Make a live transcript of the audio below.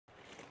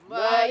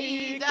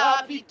Mai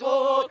tapiko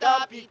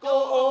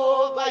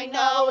o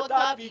vaina o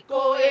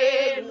tapiko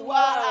e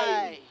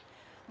luai.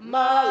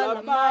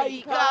 Malamai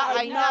ka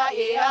aina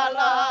e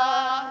ala.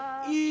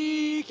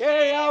 I ke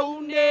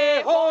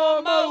aune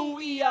ho mau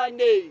ia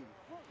nei.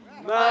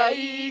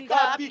 Mai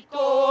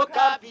kapiko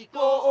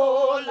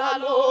o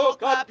lalo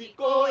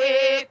kapiko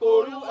e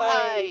koru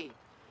ai.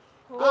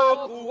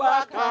 Kokua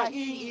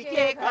kahi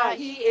ike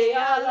kahi e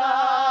ala.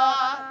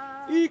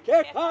 Ike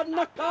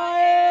kanaka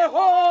e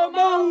ho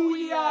mau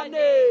ia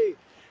nei.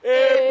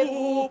 E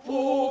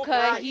pupu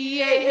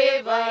kahi e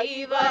he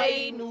vai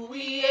vai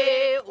nui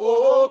e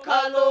o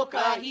kalo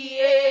kahi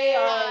e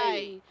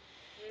ai.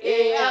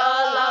 E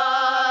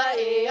ala,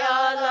 e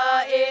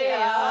ala, e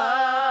ala.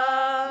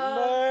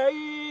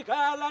 Mai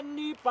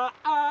kalani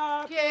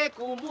pa'a ke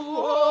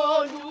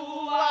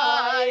kumuhonua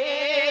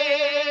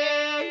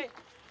e.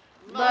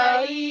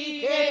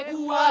 Mai ke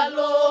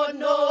kualo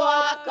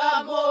noa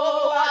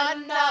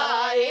kamoana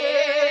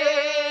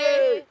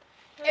e.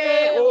 E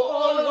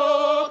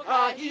ho'olo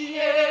kahi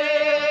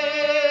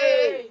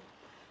e.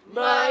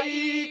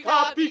 Mai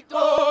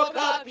kapiko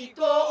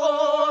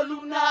o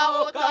luna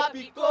o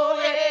kapiko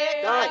e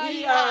kahi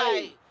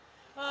ai.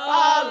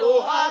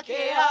 Aloha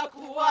ke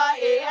akua e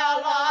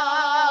ala.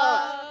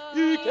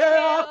 I ke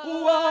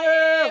akua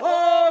e ho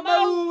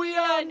mau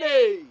ia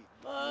nei.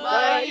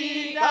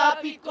 Mai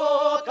kapiko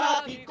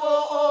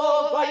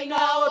o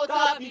vaina o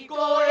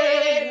kapiko e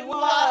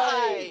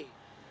luai.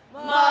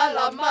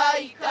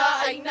 Malamai ka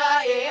aina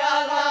e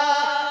ala.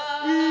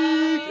 I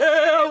ke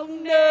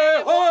une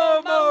ho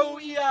mau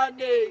ia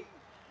nei.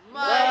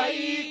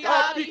 Mai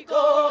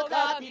kapiko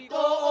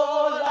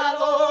o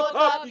lalo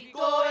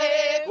kapiko e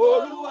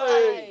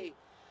koluai.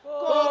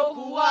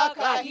 Kokua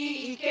kahi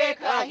ike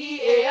kahi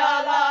e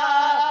ala.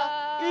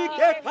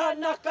 Ike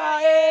kanaka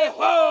e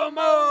ho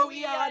mau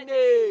ia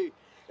nei.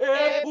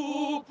 E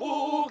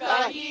pupu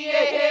kahi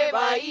e he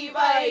vai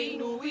vai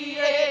nui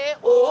e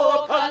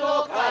o kalo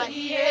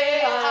kahi e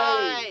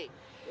ai.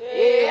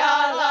 E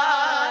ala,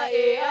 e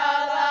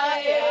ala,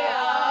 e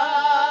ala.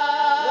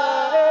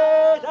 E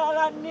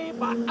dalani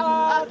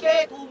pa'a ke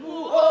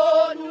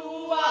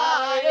kumuhonua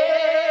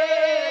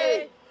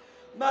e.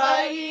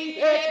 Mai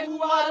ke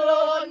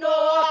kualo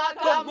noa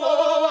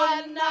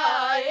kamoana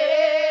e.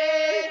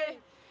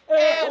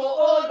 E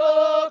ho'olo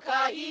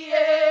kahi e.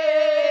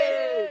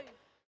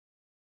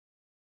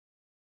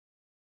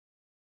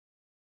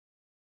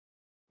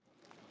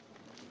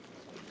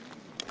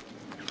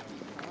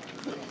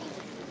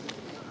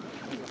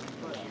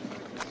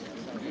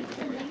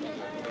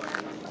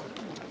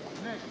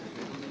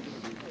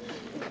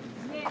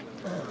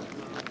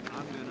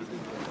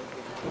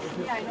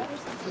 Yeah, I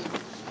noticed.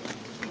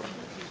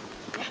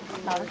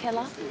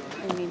 Haleakalā?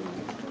 I mean,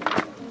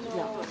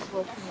 yeah.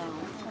 Well, no.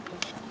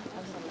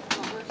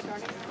 We're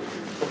starting.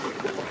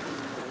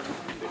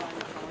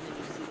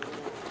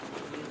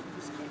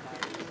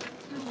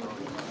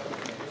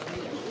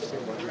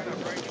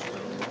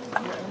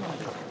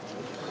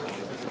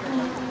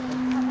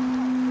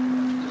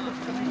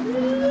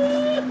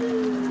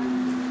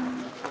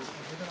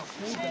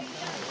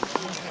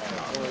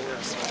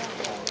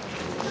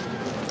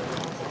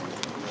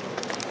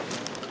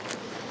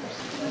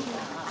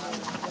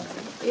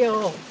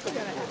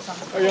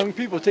 Our young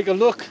people, take a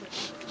look,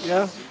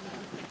 yeah?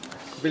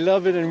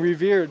 Beloved and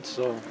revered,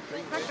 so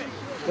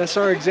that's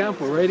our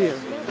example right here.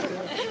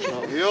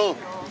 So.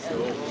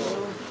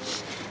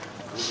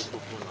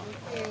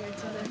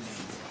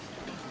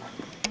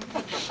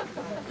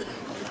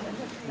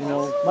 You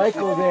know,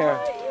 Michael there,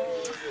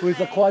 who is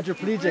a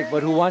quadriplegic,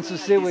 but who wants to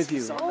sit with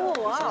you.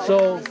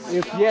 So,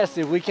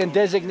 if we can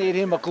designate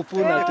him a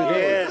kupuna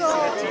today.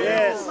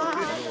 Yes.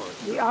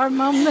 We are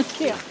Mauna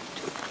Teale.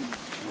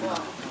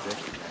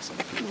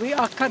 We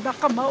are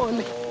Kanaka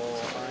Mauna.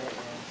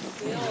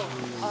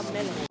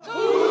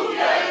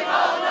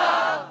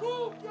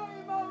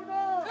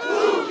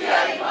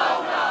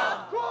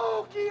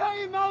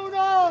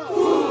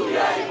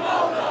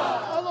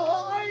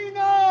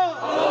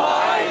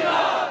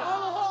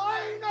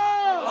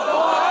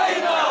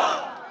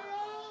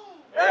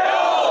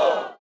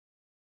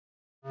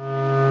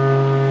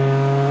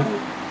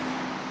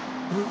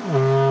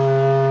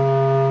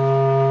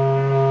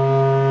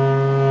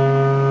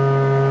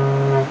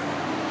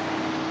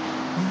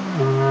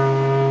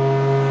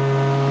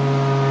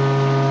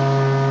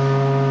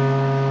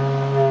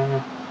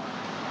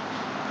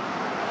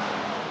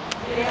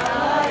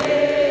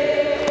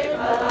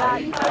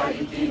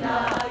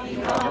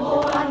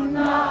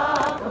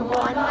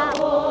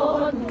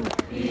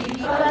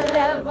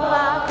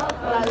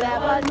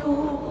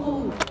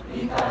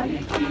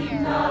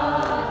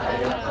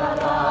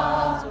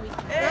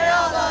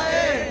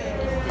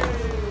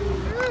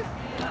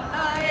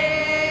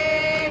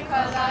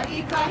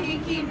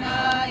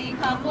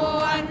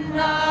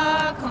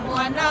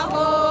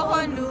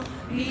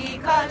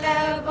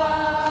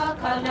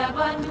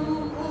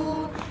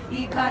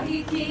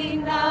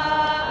 Kahikina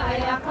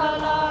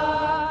ayakala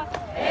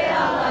e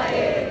ala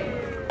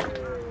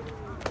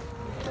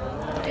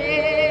e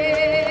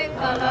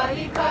kala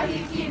I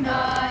kahikina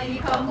I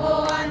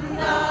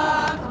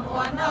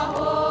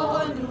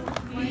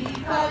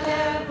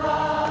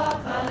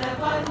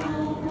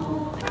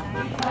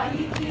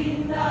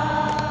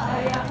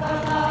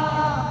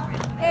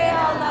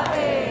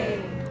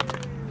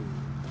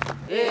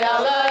E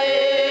ala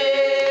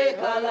e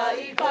kala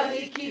I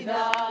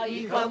kahikina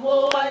I ka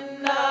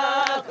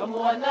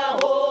moana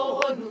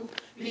hohonu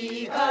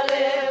I ka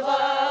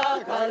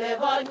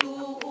lewa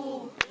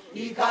nuu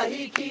I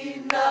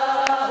kahikina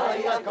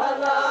I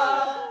kala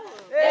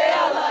e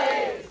ala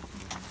e.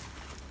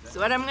 So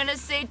what I'm going to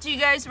say to you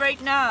guys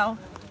right now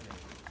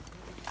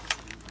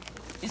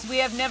is we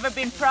have never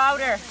been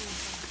prouder.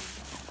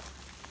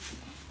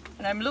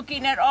 And I'm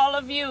looking at all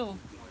of you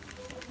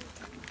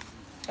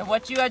and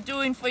what you are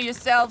doing for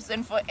yourselves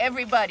and for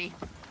everybody,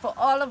 for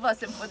all of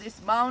us and for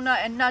this Mauna,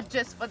 and not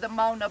just for the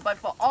Mauna, but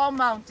for all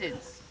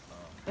mountains.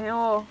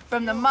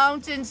 From the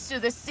mountains to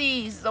the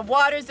seas, the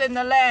waters and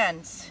the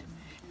lands,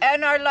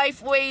 and our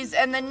lifeways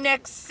and the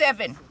next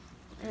 7.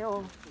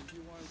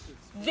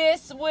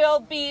 This will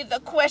be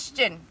the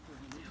question.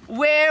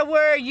 Where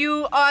were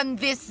you on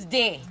this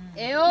day?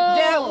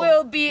 That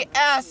will be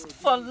asked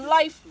for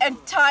life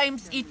and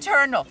times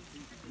eternal.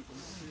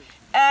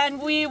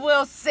 And we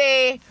will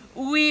say,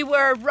 we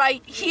were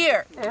right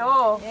here.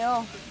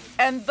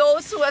 And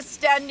those who are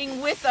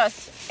standing with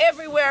us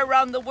everywhere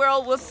around the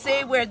world will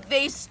say where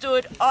they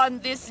stood on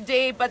this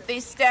day, but they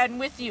stand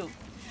with you.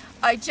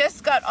 I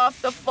just got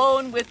off the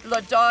phone with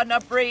LaDonna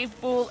Brave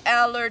Bull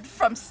Allard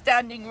from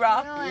Standing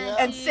Rock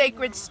and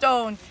Sacred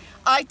Stone.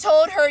 I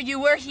told her you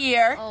were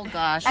here. Oh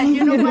gosh. And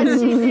you know what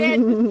she did?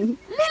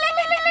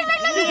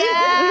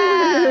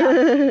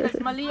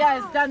 Because Malia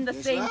has done the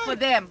same for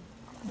them.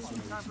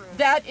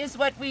 That is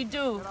what we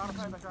do.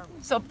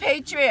 So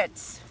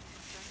Patriots,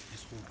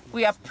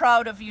 we are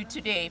proud of you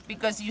today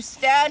because you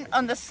stand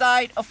on the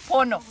side of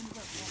Pono.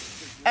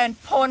 And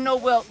Pono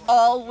will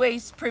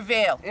always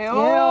prevail.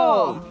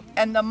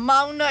 And the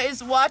Mauna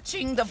is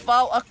watching, the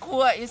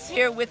Vau'akua is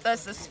here with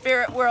us, the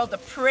spirit world, the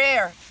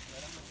prayer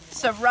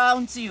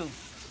surrounds you.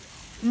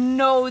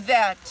 Know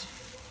that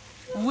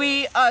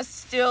we are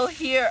still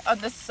here on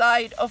the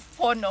side of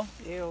Pono.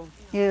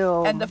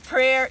 And the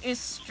prayer is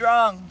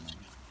strong.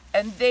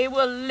 And they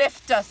will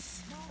lift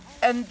us.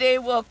 And they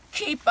will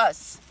keep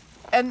us.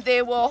 And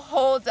they will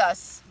hold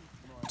us.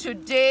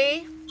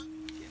 Today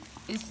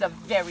is the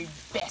very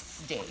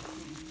best day.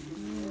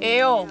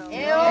 Eo.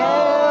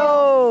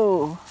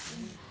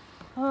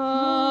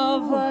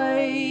 Hawaii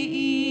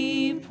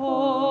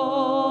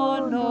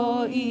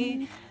pono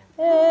I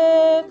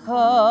e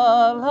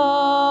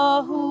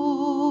kalahu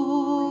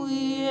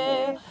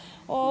I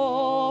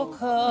o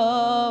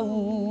ka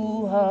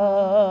uhana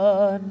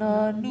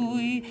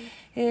nui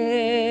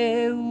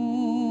e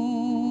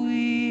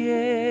ui e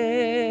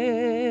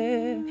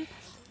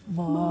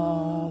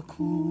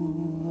makua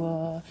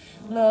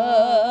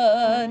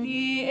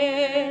lani e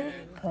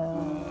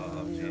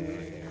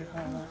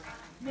kameha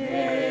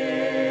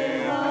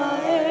mea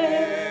e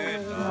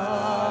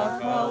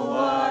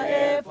makaua e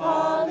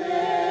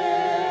pale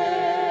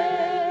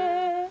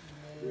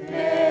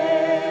me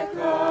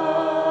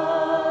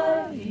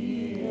kai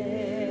e.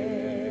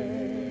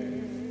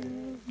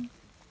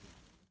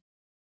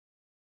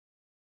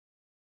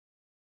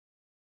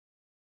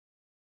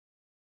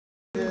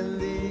 In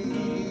the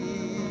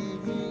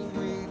evening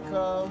we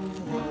come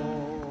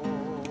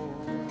home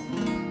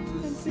to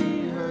see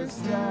her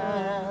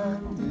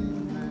standing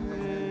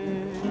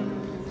there.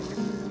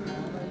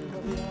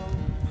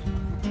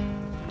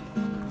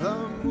 The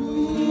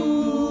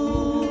moon's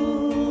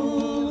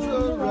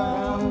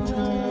around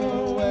her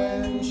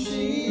when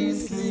she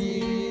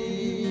sleeps.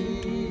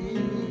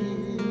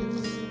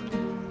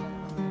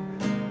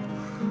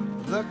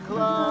 The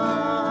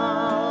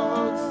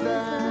clouds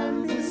stand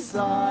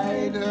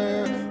beside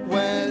her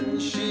when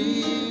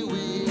she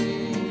weeps.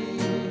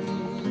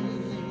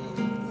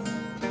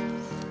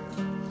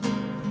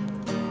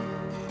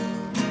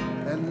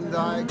 And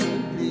I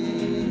could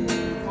be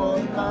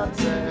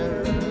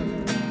forgotten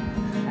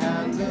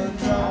and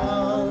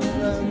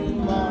 1,000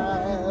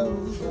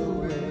 miles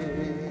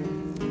away,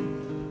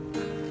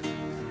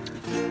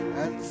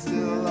 and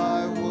still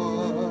I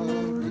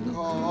would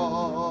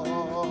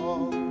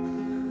recall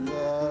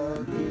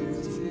the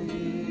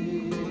beauty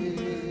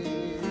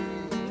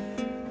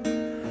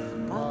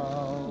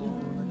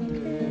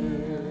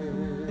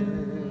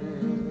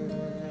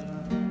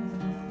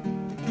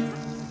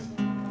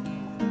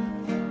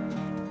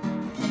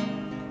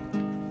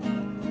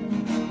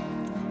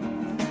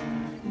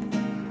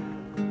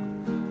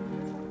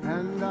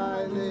and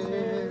I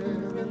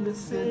live in the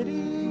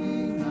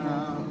city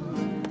now,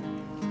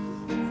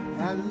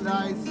 and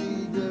I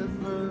see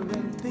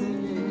different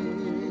things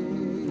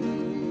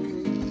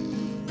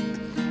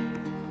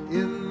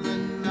in the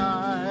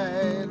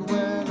night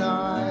when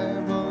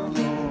I'm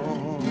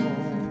alone.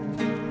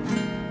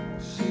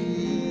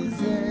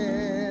 She's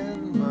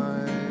in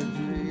my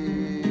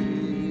dreams.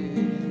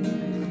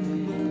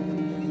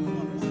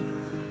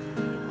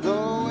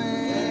 The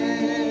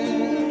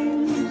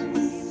wind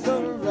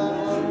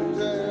surrounds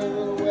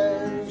her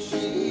when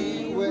she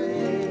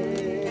wakes.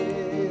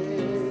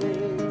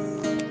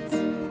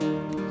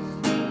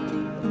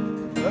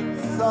 The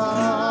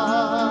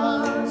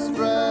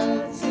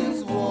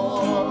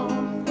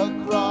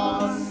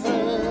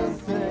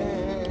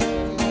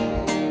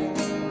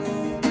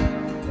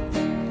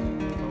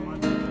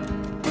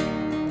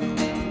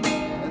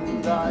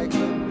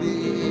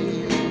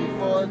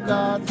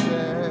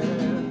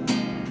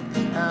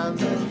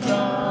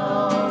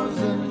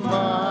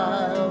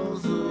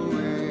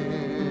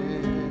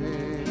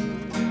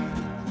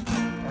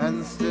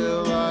and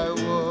still I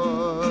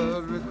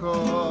would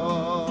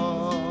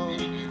recall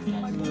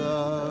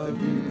the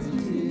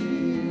beauty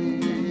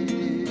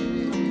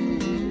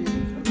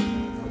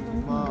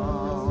of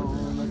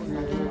Mauna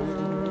Kea.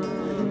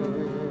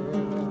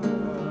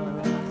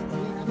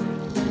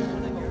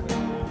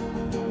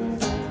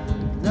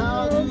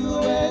 Now to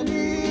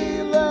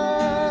any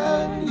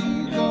land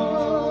you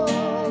go,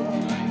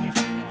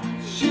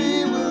 she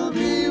will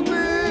be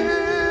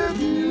with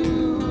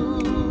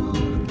you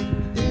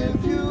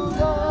if you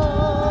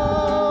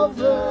love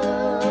her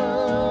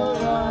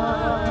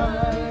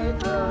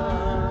like I do.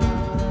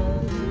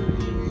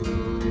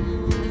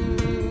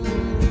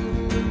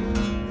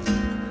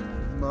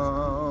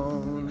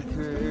 Mauna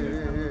Kea,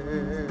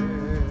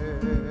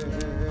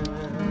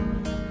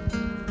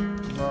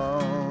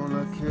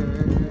 Mauna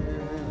Kea.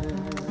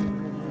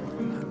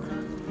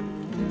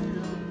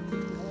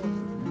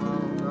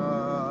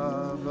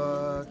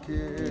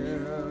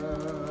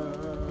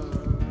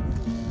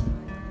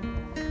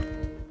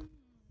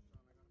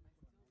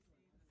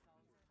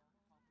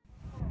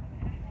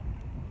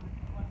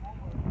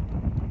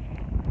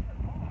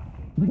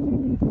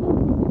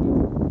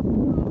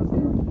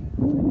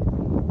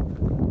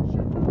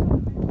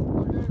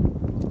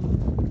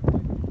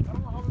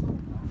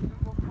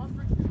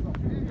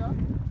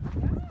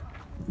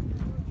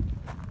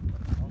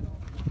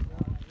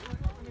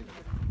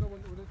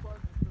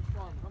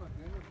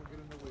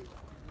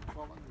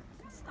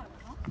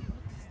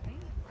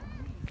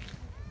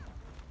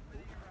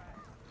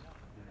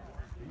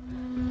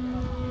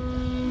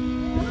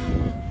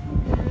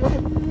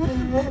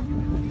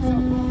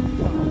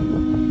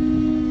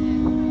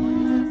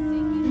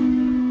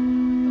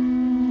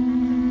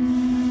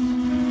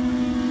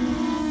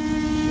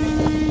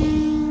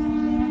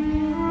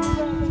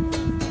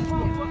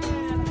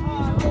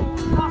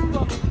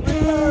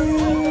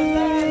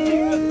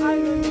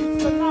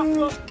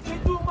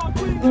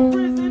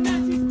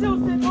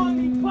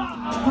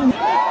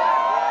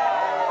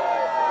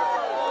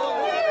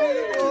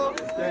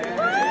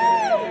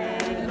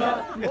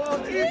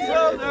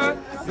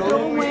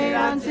 Don't wait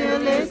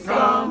until it's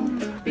come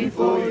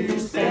before you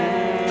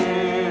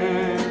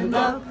stand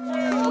up.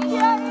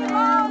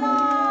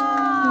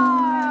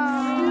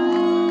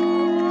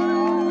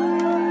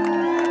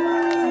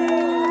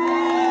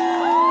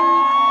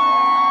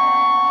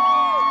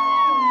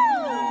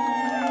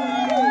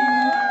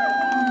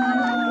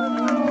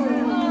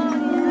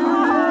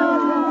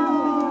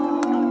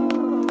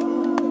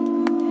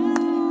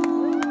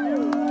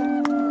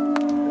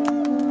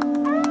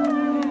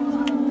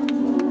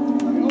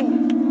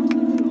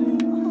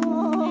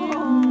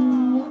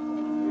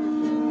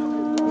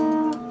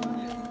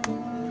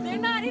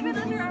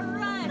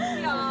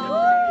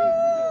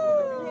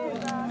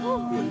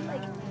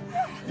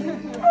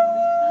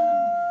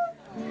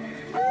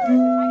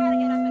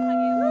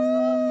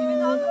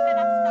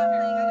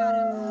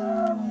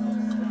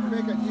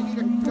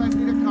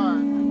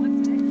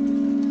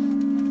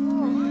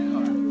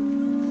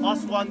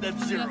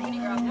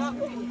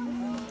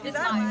 It's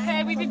fine.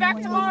 Okay, we'll be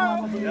back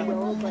tomorrow. Yeah.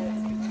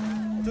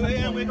 2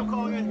 a.m. wake up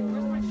call again.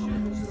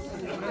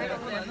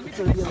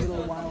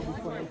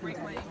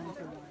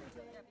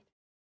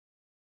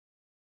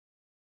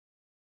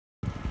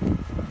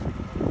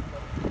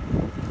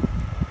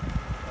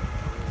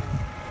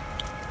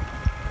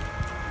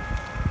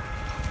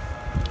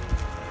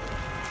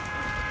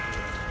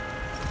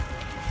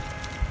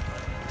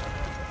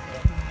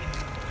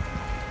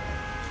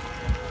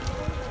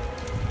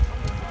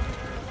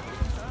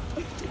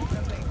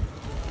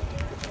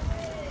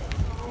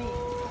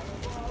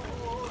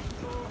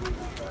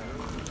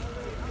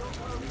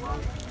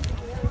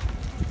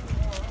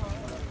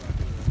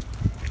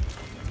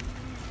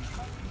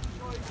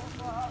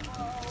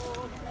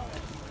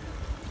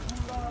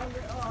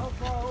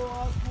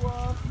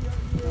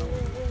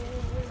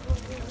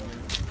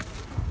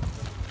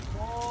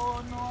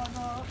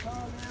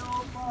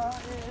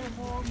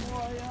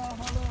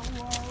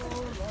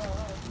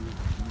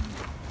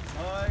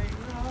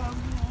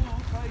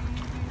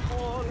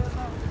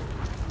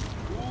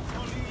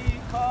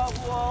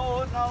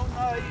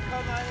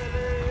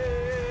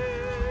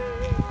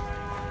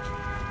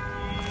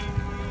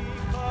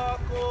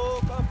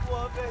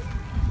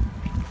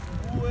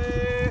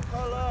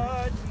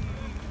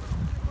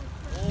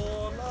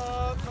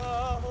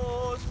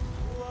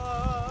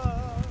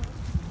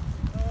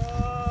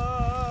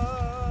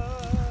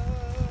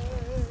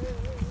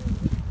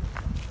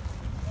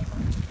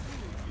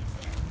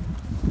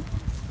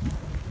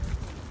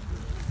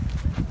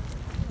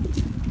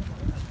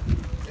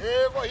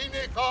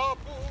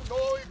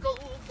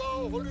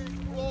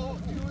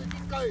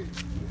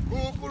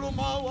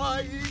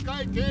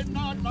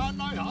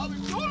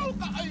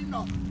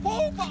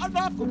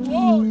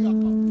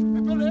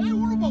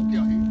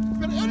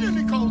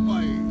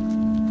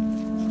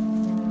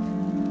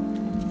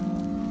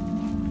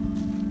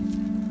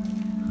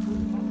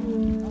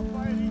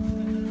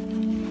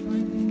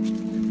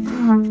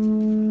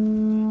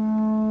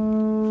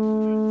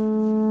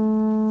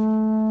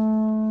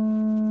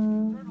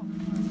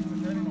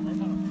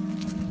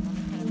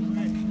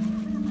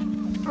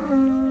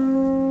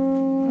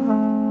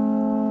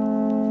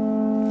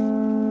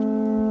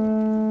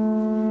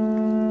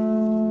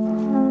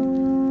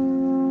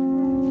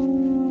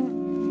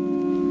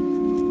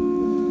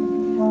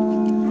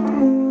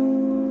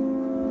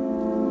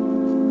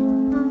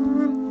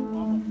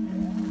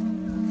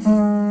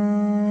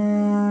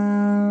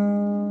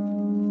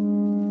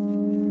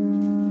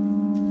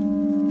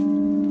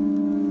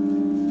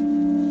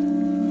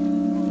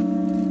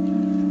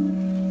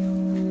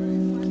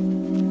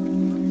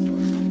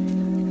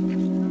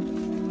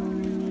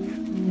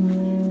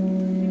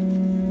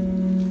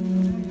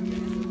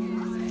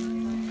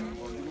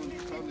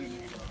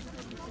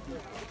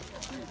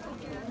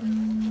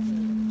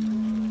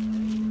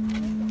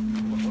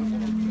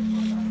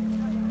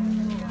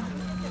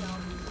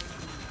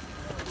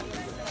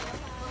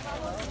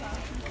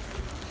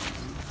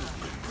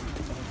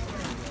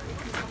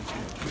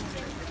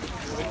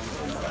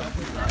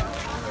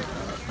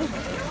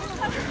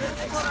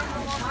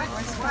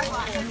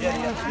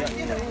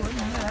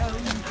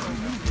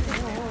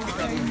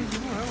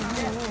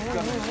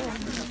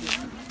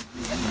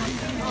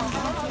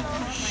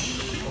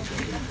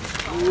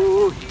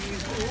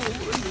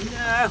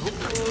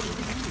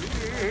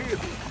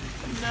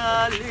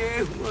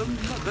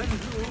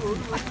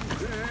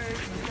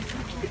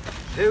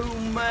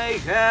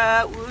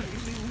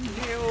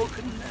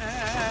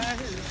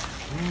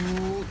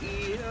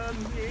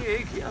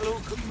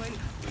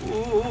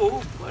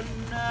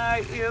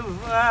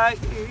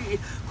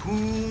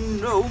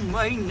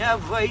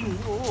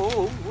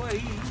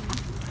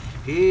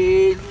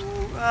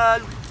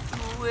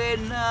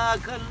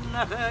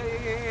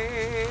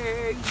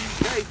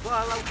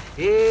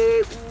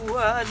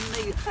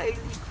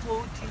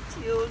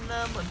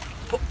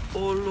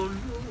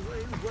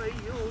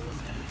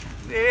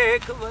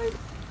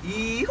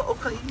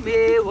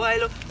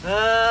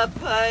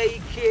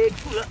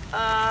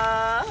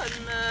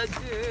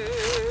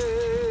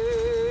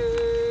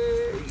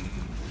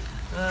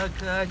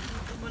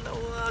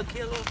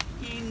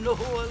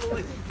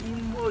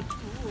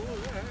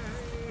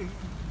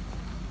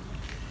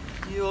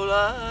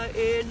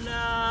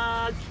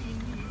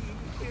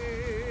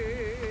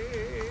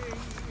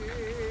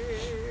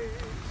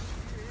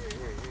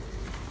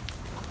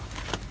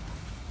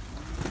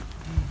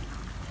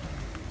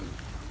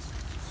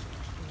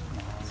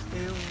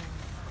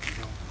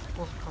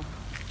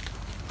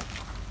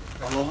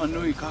 Aloha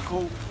nui,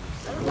 Kāko.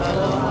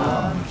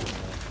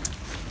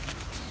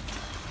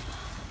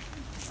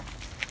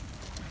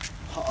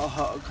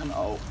 Ha'a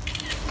kanao.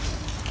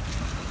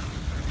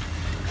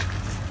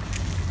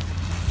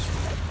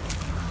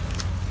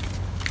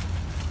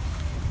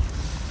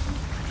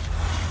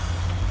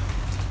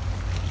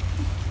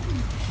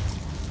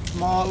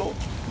 Mahalo.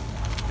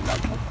 Nā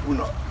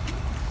kupuna.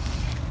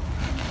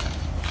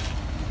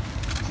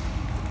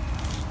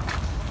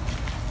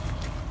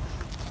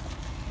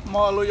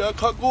 Mahalo ia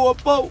Kāko a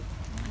pau.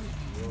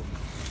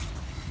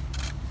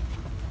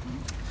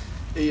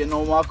 E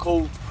no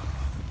mākou.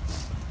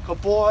 Ka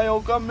pōhai o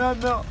ka mea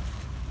mea.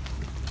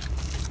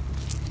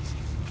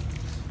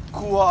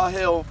 Kua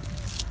aheo.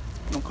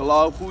 No ka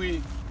lau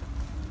hui.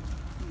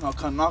 Nā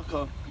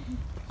kanaka.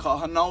 Ka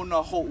hanau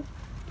nā hou.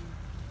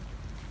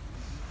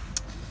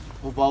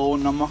 O wau o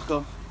nā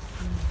maka.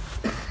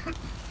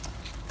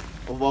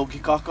 O wau ki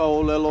kaka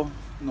o lelo.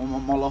 No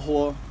mamala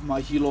hoa,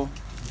 mai hilo.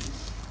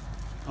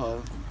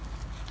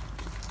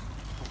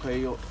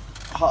 Okay, o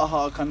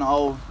haha kana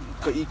au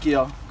ka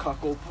ikea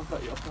Kāko paka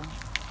i apa.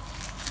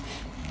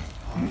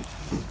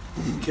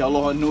 Ke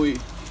aloha nui.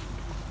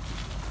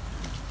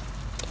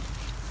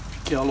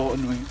 Ke aloha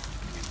nui.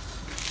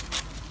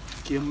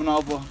 Ke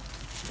manawa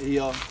e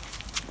ia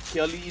ke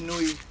ali'i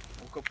nui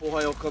o ka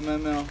pohai o ka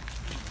memea.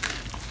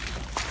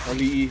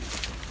 Ali'i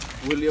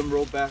William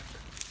Roback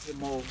he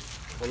mo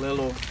o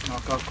lelo nā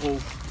Kāko.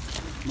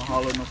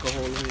 Mahalo no ka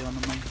holohi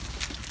ana mai.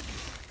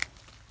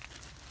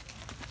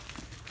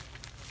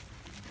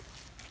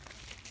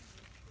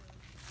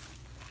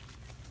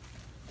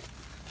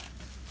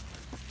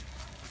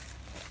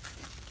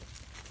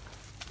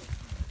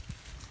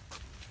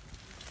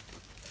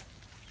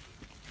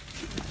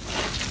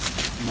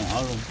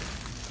 Mahalo.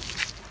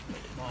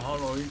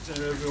 Mahalo each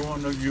and every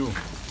one of you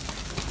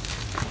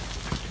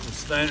for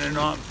standing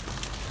up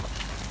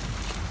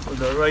for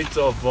the rights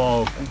of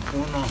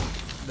kupuna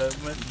that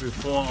went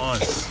before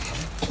us.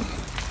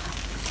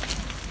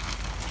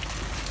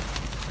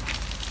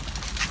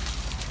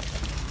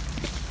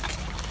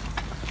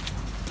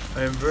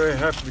 I am very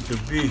happy to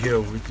be here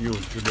with you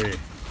today.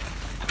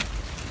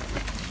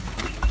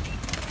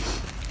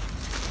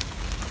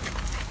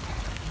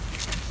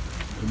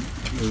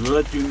 To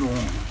let you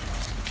know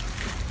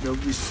that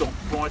we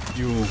support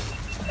you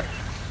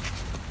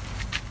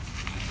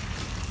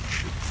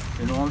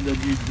in all that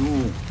you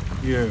do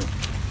here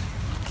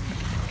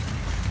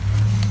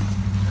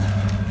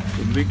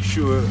to make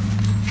sure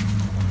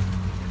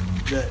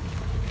that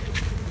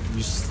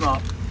we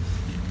stop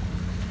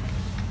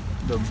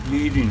the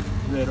bleeding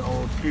that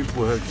our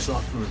people have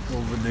suffered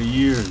over the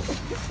years.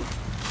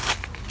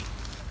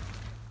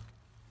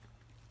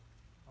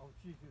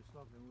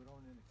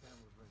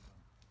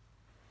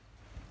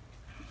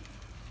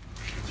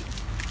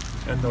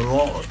 And the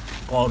law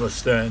order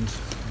stands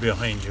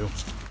behind you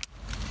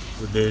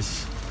with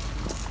this.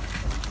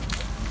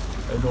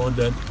 I know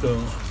that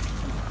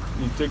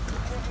you take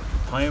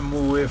time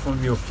away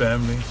from your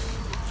families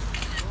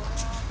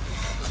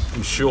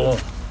to show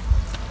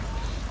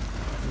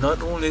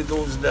not only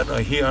those that are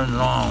here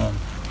now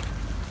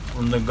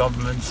from the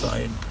government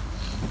side,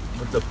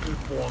 but the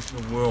people of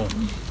the world,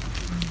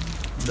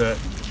 that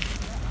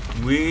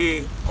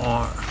we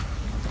are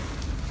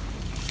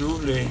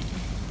truly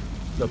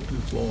the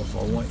people of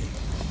Hawaii,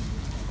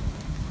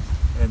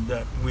 and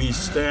that we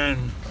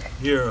stand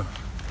here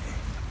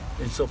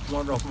in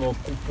support of our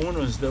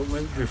kupunas that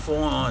went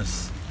before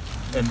us,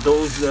 and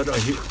those that are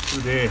here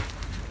today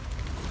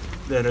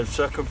that have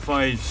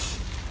sacrificed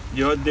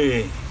your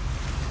day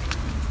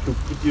to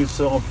put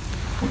yourself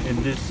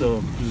in this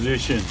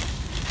position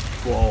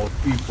for our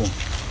people.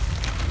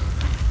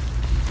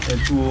 E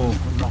tu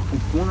na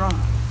kupuna,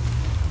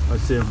 I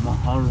say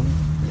mahalo,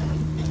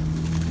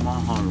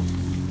 mahalo,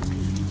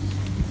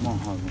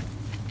 mahalo.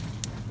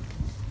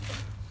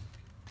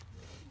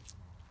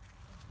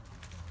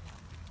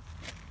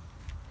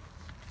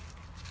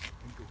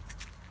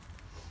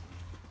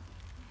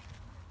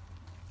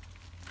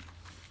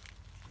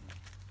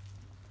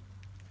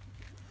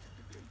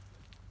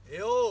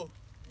 Eo!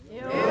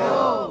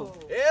 Eo!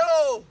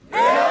 Eo!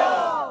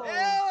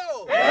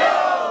 Eo!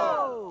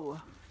 Eo!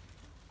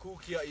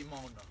 Kukia I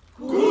Mauna.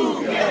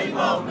 Kukia I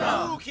Mauna.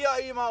 Kukia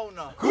I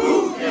Mauna.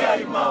 Kukia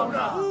I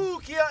Mauna.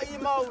 Kukia I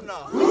Mauna.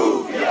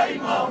 Kukia I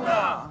Mauna.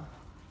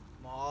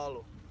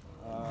 Mahalo.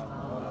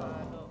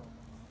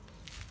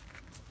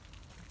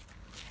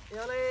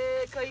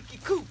 Eale kaiki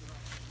ku.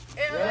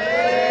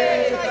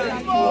 Eale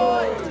kaiki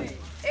moi.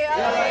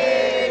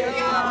 Eale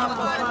kia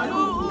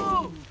mapanu.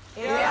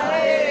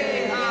 Eale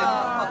kia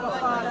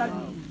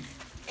mapanu.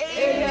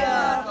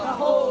 Ea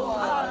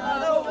kahoa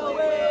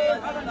lowe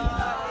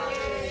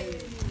hanai.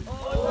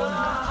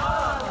 Ona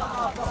ala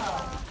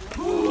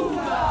hua.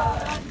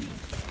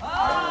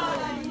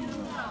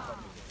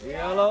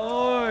 Yala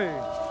oi!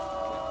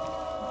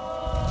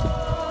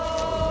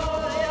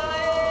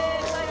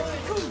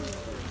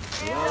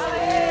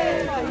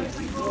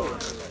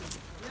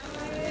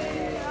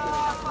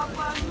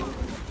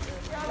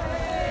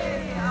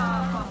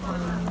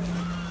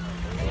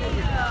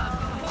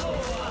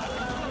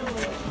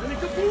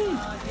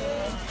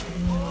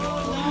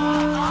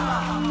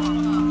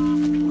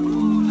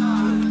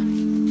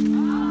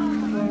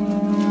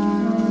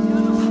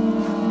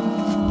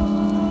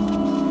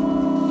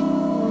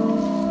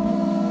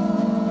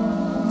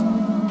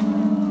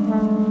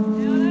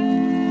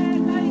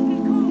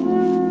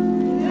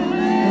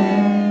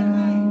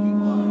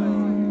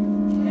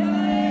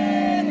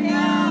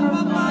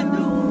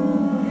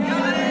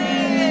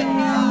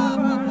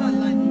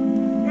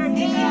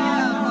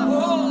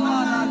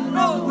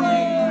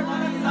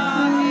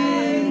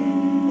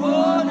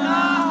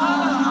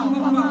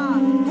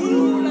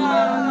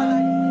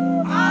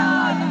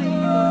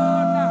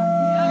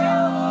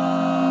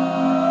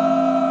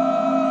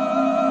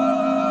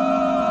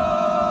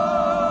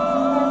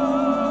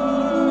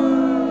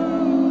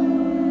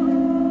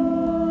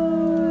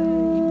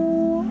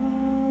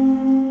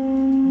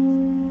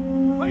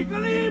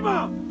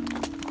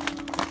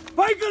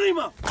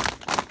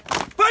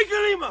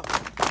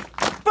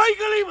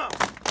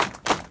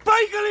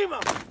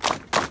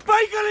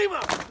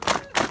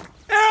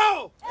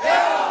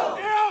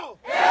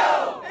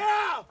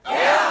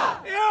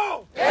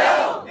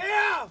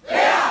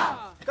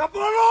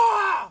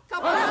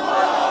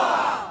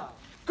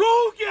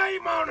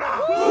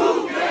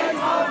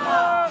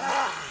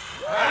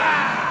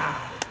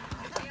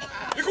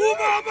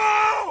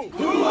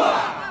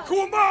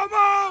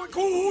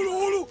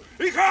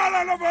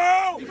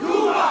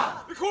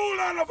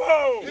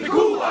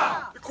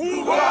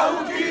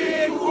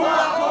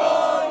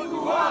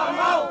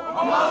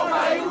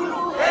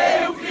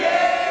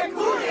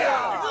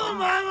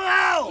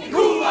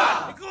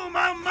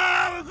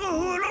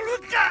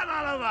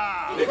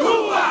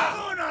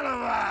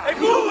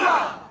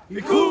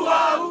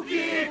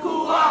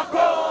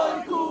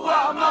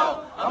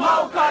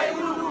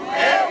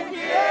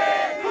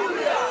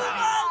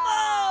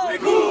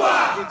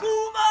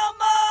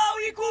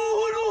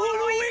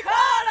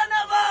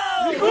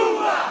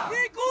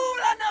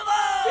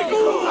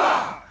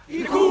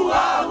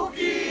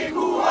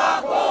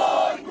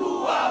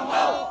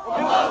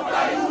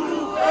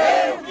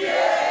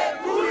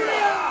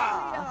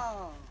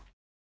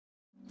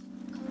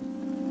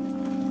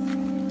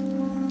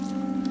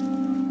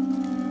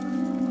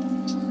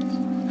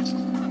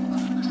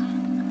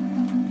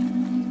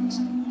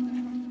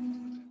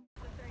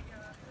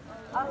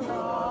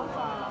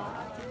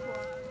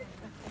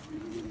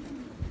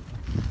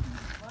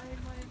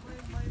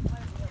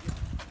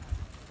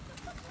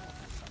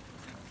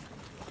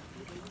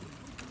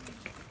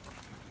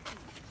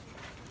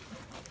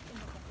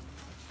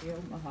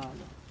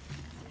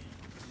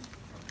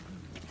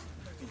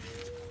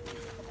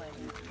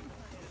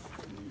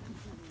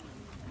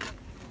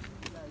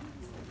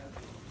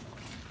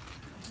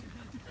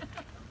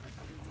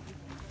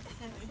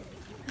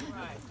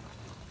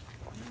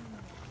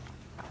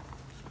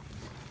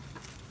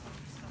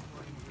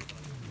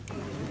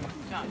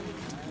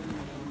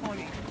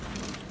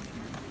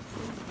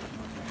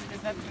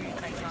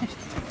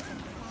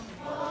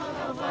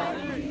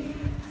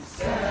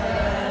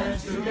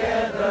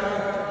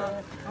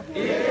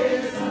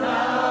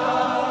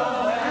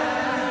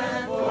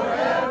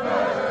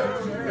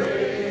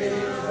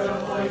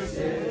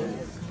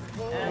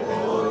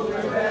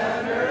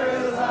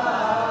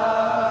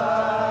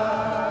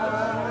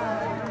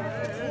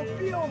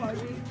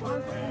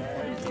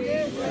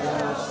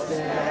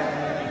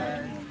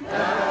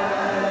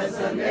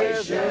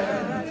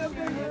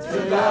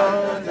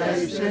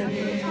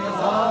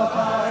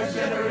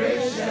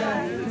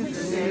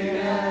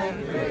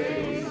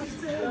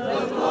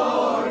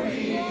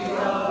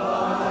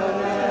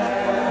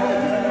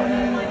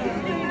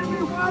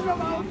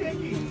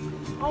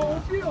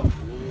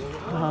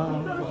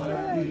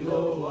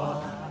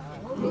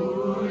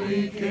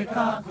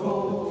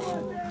 Kāko,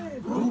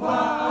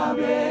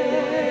 Kupa'ame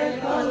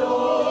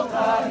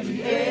kalokahi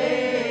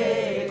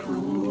e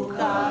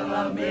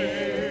kukalame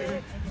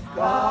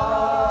ka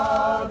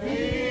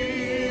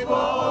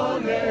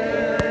vivole.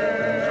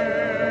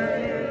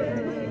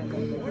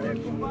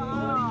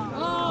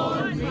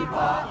 Oni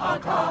pa'a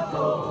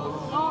Kāko,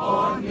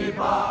 oni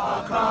pa'a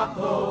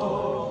Kāko,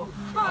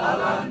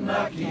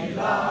 alana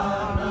kila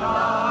na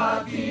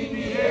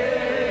kini e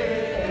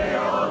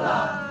ola,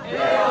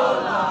 e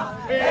ola,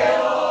 e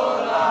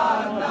ola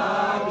na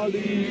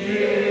kini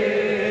e.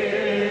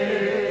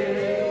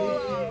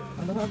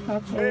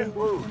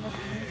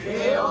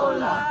 E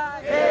ola,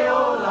 e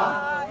ola,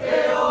 e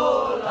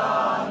ola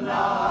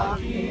na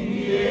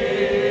kini e.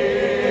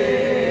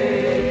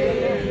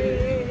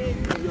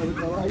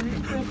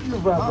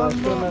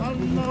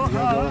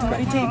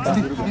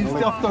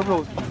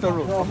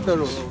 Off the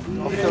road.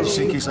 Just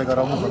in case I got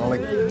a move, I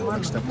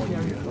like step on you.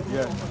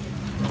 Yeah.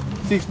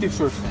 50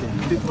 first.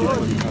 50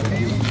 first.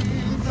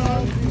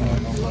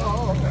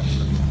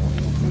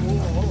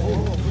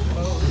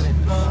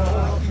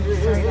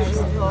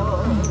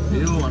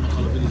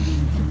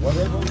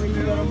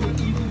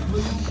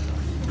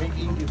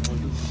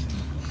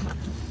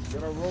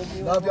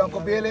 Love you,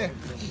 Uncle Billy.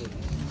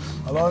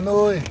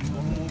 Laulani.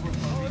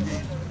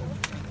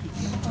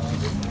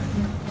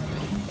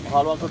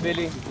 Hello, Uncle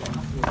Billy.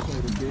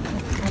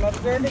 I'm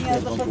observing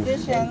as a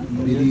physician.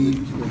 Billy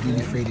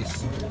Freitas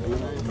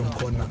from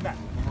Kona.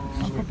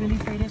 Uncle Billy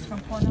Freitas from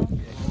Kona.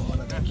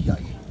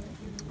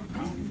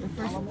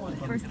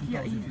 The first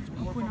Kiai in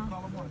Kona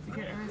to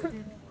get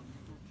arrested.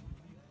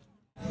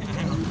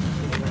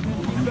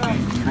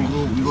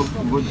 We go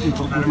take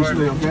up this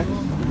way, okay?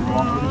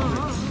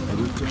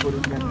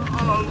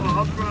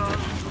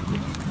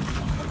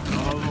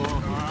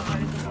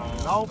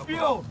 Now,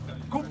 Pio!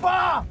 Kupa!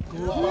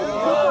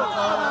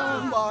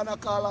 Kupa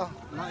nakala.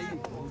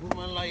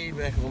 Malay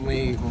back on me.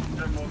 You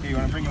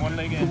want to bring your one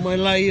leg in?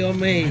 Malay on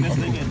me.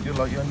 You're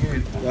like on you.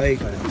 Like.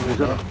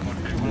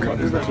 Cut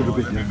this back to the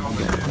bit.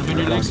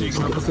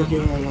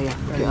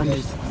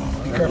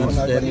 Be careful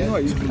now, Danny. Be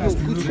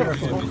careful. Be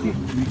careful.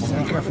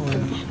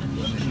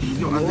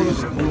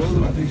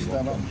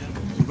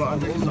 On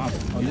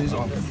these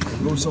arms.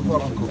 Go so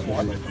far, Uncle.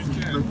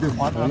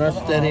 I'm not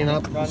standing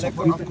up.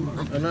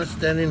 I'm not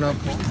standing up.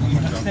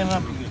 Stand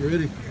up. You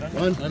ready?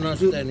 I'm not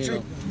standing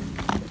up.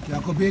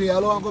 Uncle Billy,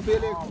 hello, Uncle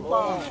Billy.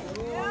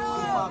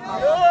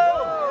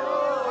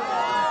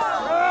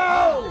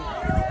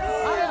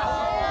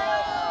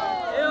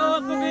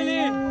 Uncle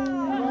Billy.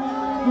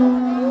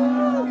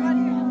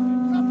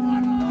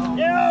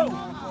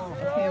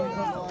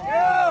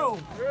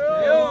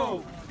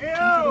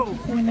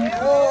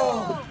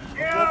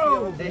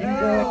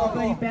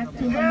 Back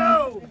to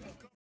her.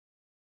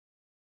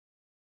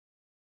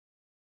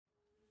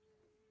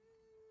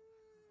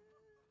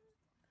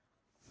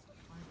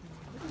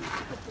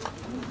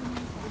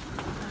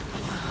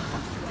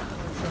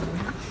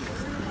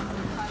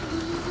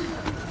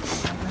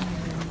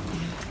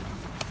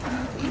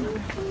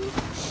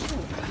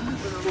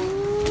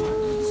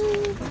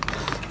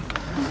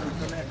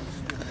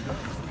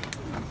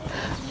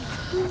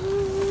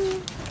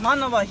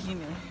 Mana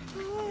wahine.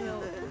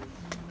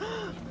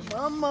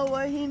 Mama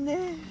wahine.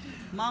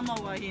 Mama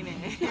wahine.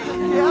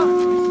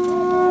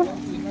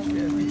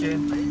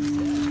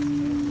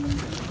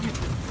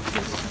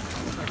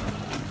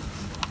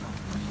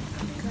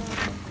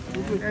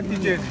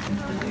 DJ.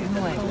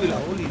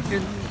 Love you,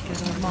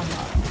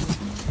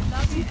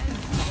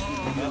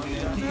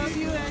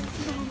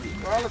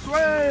 All this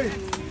way.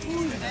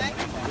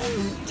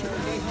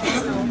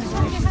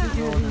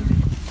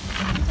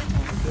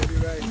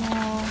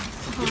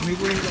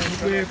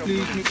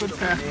 Please, make it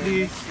fast,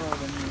 please.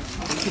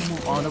 To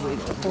move all the way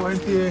to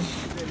quarantine.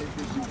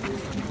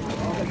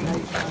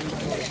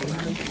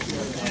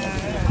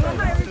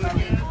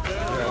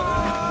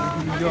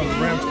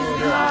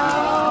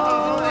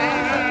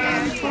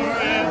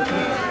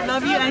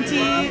 Love you,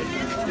 Auntie.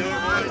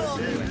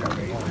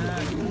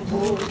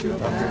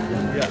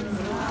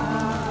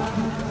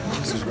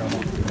 This is Grandma.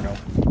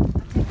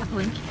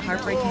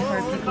 Heartbreaking for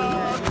people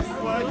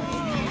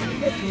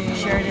to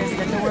share this,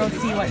 let the world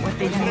see what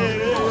they do.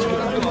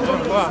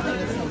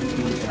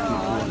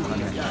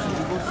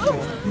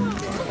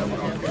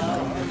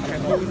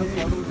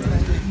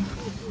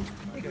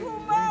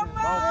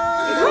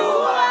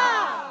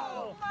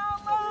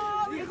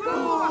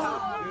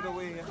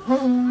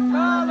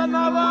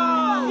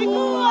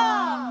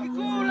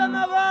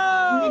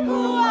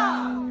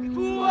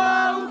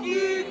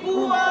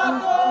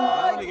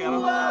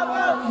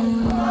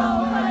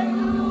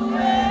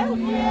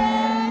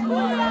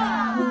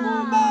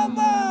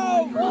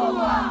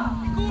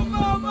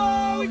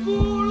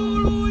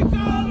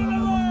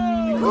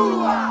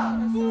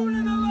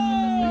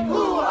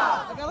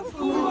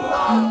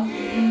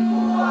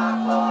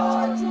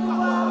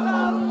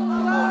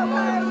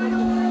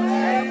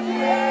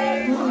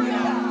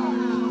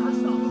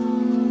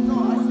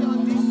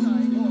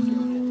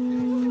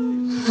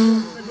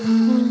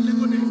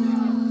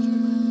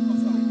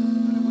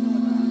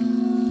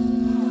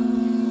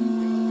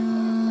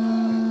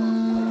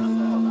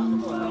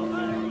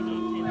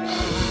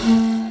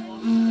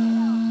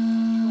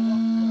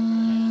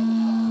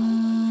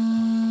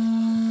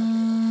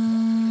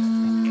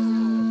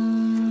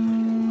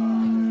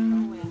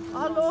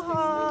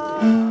 aloha.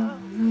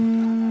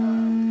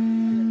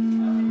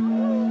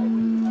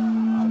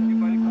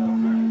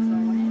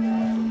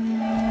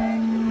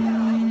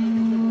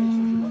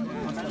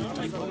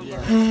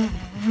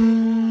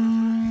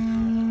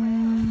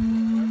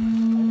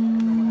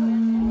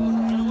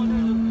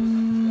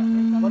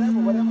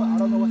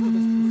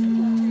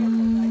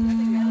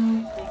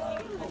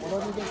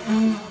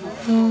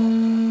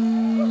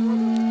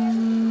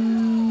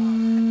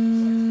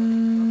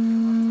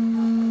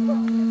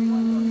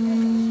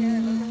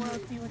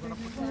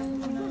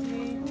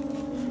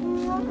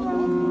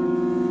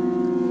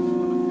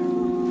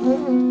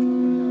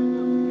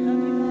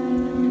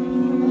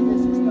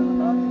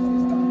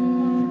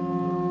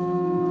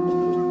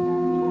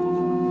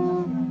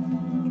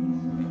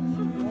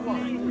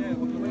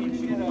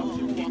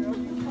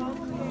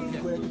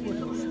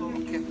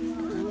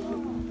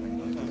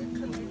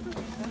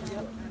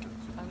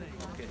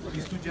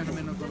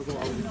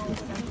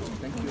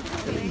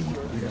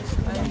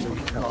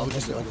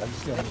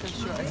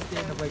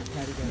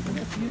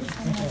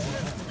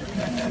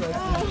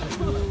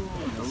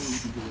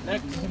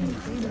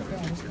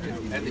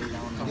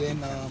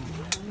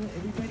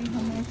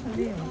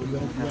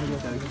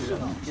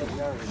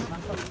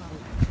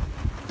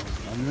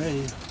 I'm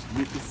ready.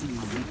 Good to see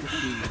you. Good to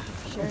see you.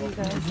 Sure, you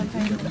guys.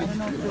 Sometimes I don't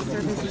know if the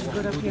service is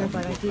good up here,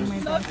 but I do my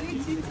best.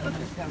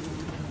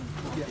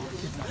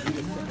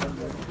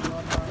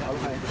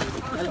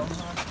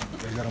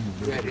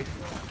 Ready?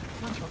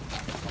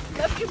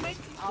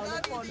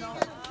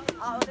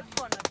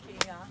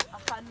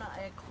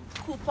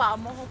 Kupa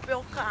moho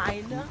peo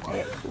kaina,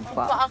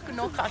 kupa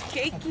no ka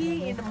keiki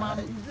in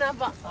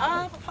never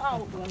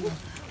apau.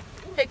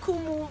 He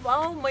kumu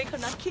wau mai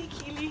kana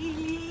keiki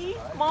lihi,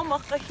 mama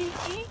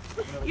kahiki,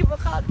 iwa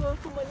kadwa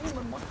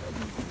kumalima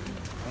makani.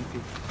 Thank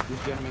you. This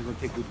gentleman will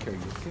take good care of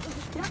you, okay?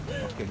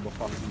 Okay, go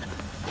follow me.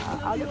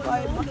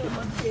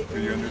 Do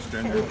you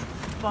understand it? You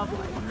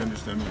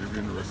understand what you're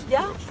being arrested for?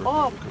 Yeah?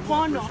 Oh,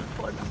 pono.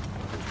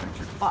 Thank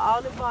you.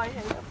 Pa'alibay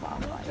heya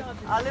pa'alibay.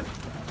 Alib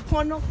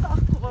pono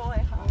kako e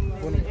ha.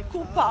 E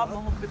kupa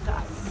mo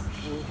pikas.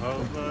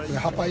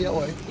 Hapai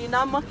oi.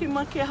 Ina maki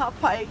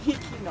hapai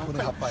hiki no.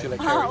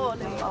 Ha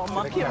ole o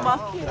maki e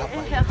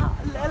ha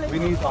lele. We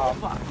need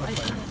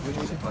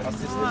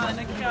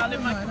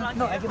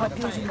No, I give a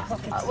piece in the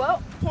pocket. Well,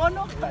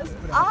 pono kas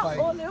a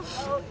ole o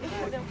e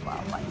hele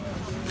pa'alibay.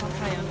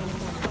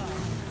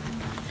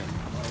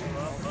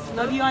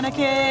 Love you,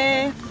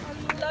 Anake.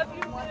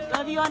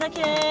 Love you,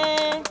 Anake.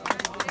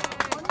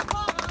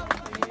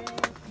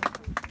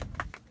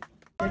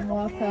 And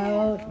walk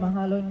out,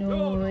 mahalo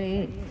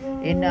nui,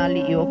 e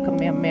nali i o ka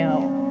mea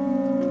mea.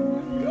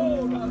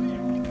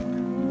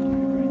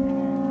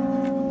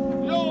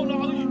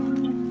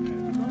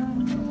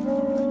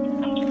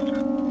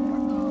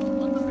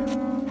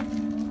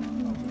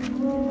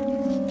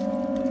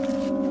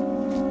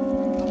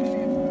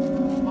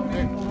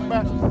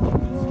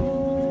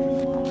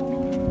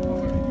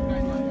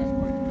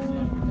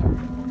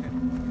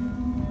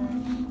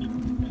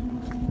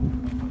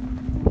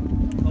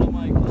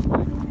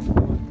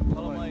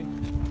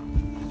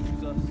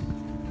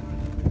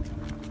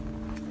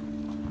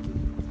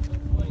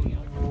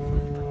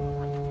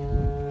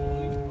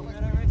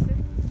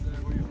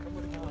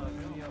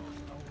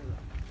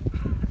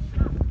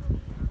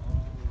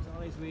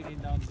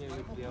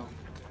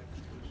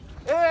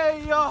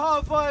 Eia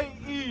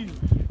Hawaii,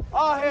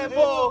 ahe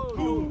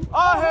moku,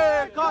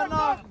 ahe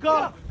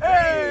kanaka,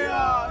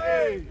 eia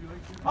e.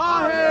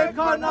 Ahe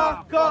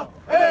kanaka,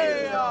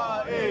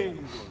 eia e.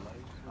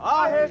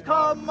 Ahe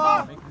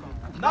kama,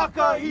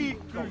 naka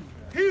hiku,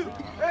 hiu,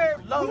 e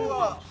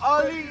laua,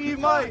 ali I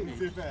mai,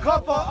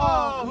 kapa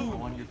ahu.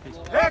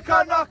 He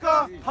kanaka,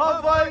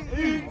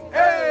 Hawaii,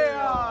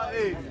 eia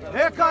e.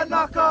 He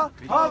kanaka,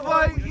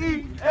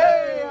 Hawaii,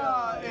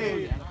 eia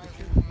e.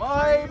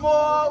 Mai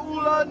moa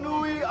ula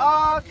nui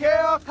a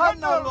kea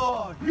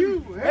kanaloa.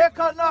 Hiu, he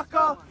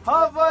kanaka,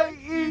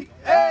 Hawaii,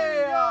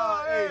 ea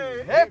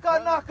e. He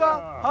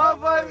kanaka,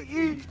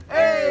 Hawaii,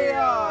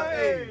 ea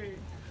e.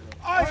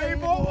 Ai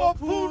mo o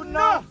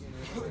puna,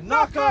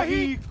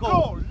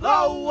 nakahiko,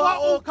 laua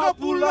o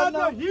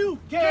kapulana, hiu,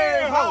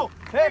 ke hau.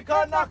 He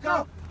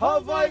kanaka,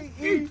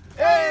 Hawaii,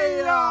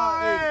 ea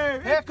e.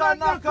 He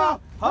kanaka,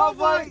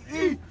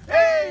 Hawaii,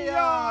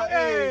 ea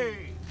e.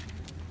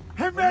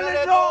 He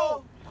mele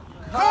no.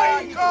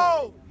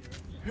 Kāko!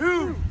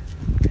 Who?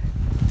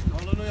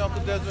 Hallelujah,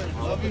 Uncle Desmond.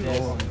 Love you.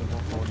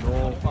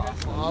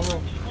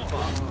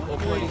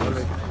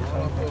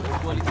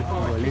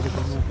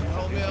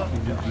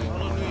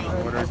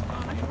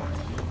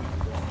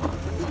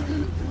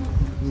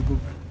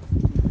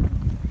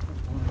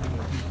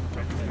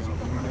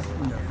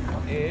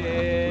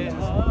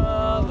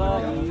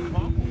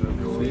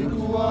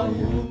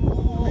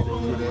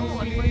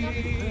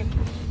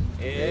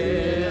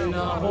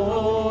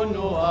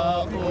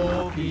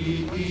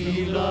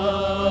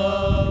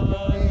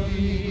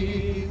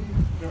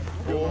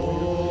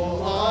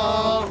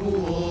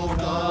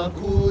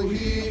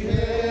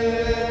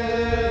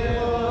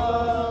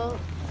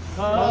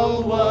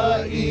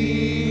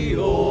 Hawaii,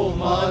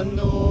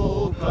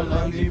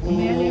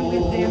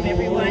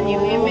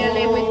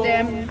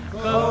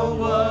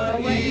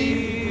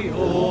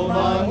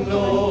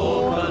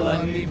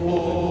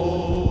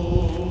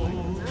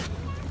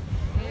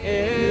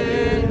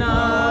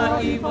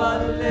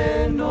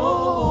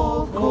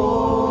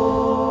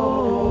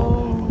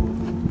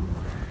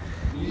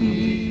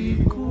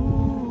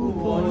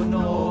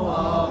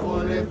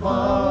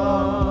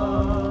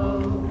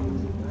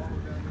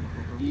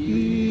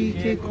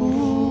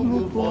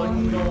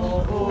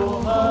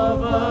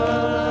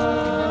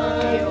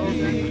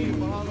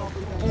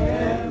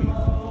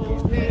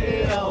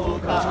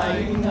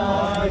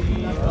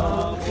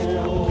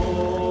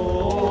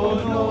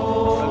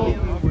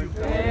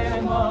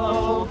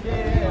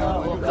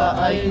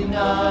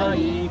 i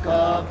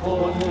ka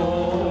pono.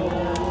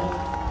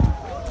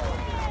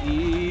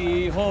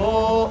 Iho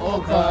o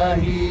ka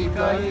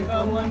hika i ka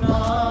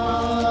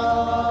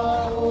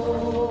manao.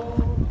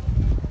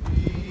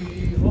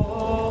 Iho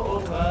o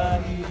ka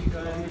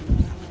hika i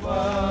ka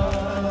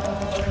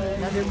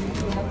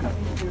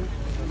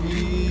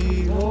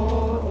Iho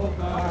o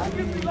ka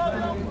hika i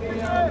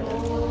ka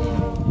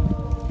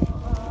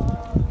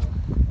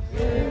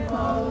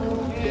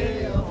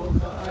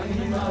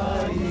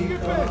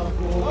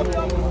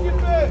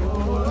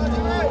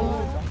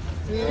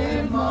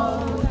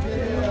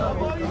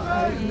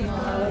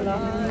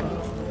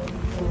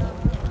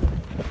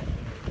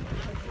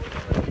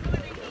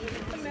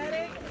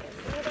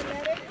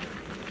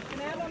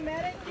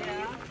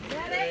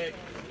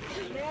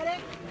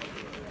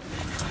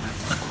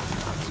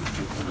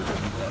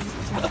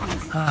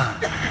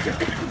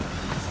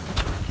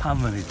How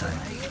many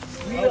times?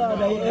 We are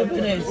the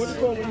evidence.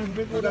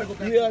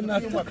 We are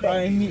not the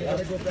crime here.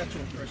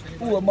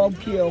 Who are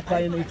Pākē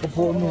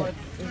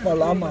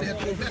Salmon?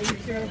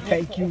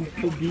 Thank you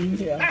for being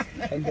here.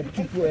 And the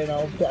people and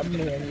our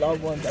family and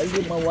loved ones. I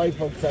leave my wife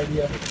outside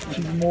here.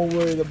 She's more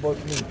worried about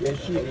me. Yes,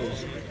 she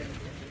is.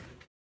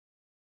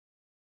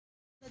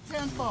 The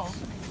temple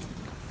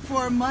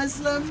for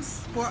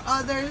Muslims, for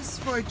others,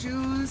 for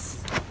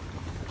Jews,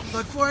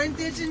 but for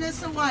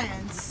indigenous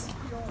Hawaiians,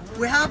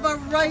 we have a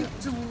right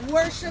to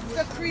worship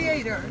the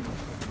Creator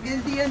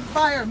in the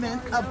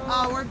environment of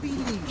our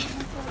belief.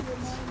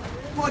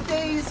 For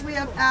days we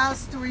have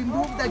asked to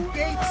remove the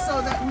gates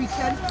so that we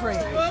can pray.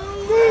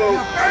 Your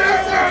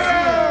presence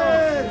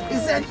here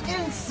is an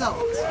insult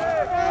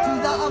to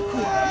the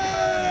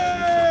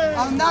Akua.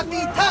 I'll not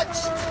be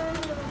touched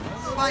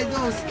by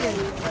those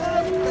idiots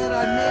that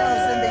are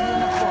males in the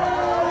uniform.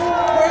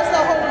 Where's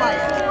the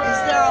Hawaiian? Is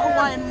there a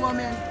Hawaiian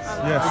woman?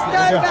 Yes.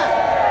 Stand back.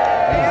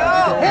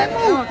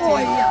 Hemu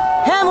oia.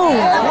 Hemu.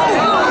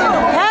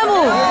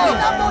 Hemu.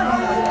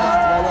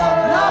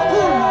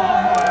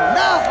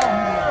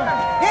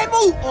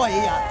 Hemu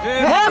oia.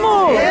 Hemu.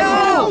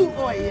 Hemu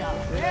oia.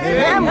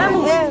 Hemu.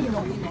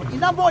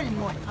 Ina boy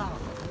moi.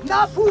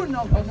 Na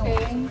puno.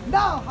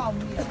 Na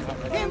hami.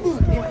 Hemu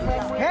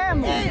oia.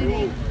 Hemu.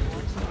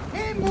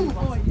 Hemu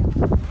oia.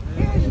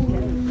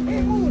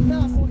 Hemu na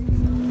boy.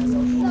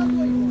 Na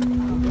boy.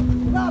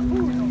 Na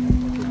puno.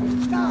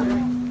 Na.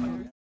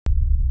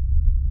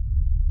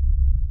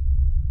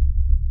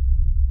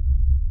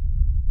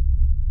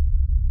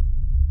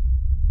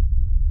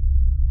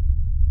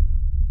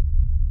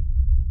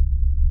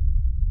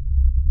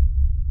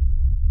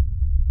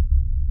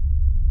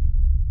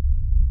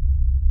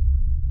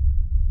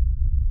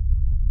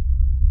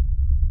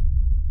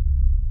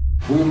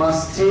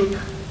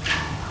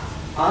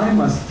 I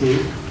must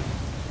take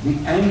the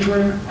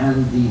anger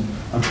and the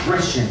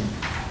aggression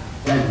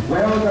that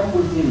welled up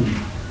within me,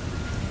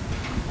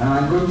 and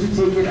I'm going to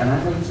take it and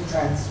I'm going to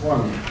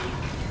transform it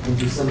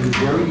into something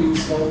very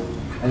useful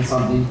and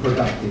something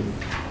productive.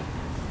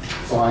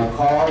 So I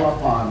call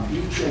upon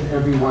each and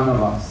every one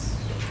of us.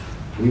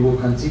 We will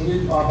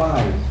continue to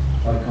abide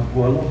by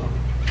Kapua Aloha.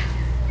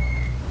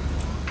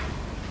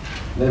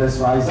 Let us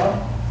rise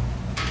up.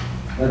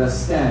 Let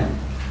us stand.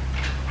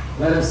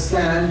 Let us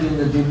stand in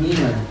the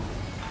demeanor.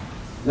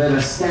 Let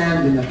us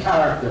stand in the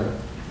character.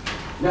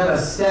 Let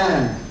us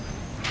stand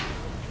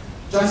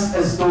just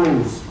as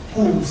those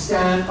who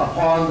stand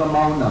upon the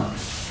Mauna.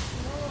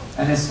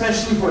 And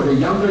especially for the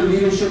younger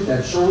leadership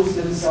that shows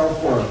themselves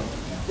forth.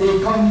 They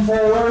come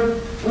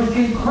forward with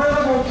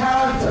incredible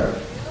character,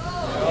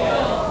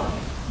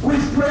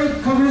 with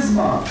great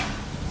charisma.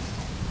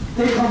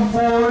 They come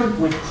forward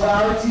with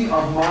clarity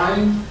of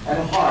mind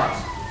and heart.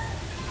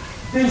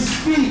 They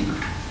speak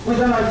with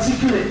an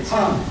articulate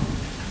tongue,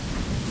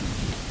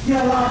 the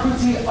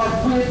alacrity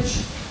of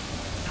which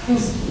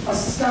is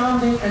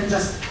astounding and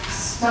just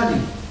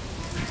stunning.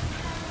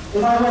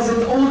 If I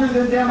wasn't older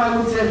than them, I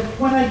would say,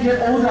 when I get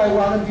older, I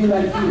want to be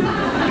like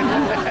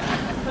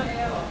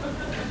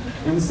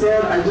you.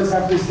 Instead, I just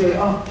have to say,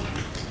 oh,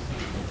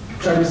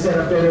 try to set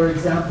a better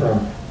example,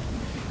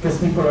 because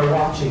people are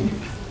watching.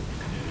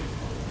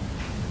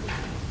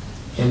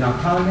 In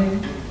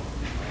Akane,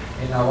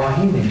 in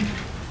Awahine,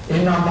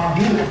 in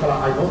Mahu, I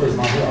know there's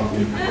Mahu out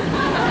here.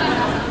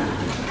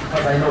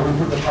 Because I know we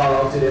put the call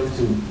out to them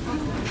too.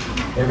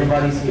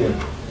 Everybody's here.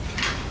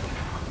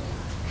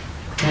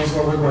 Here's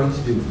what we're going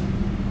to do.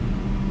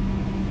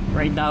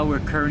 Right now we're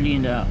currently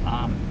in a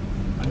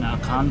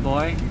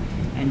convoy,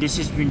 and this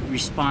is in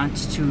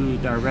response to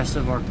the arrest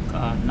of our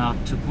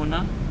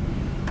Tupuna,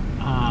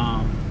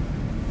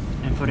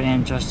 and for the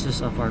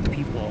injustice of our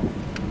people.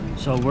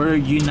 So we're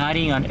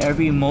uniting on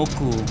every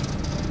moku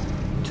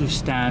to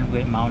stand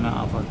with Mauna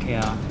of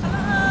Kahea.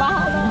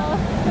 Mahalo.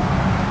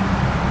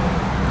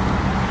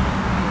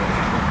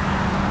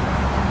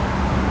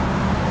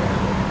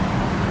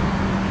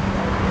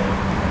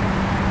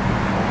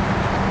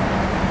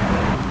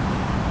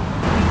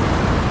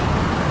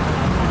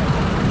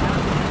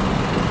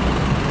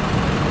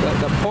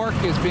 The pork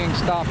is being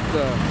stopped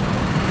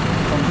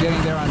from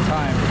getting there on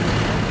time.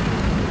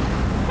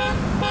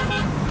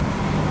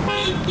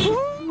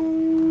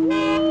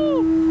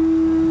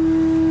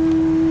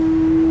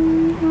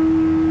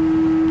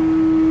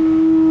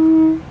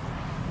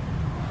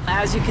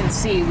 As you can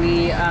see,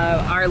 we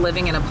are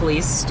living in a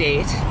police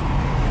state,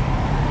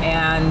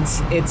 and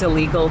it's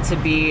illegal to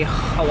be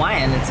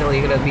Hawaiian. It's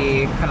illegal to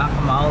be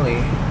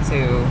Kanaka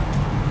to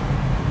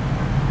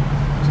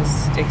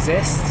just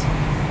exist,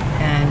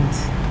 and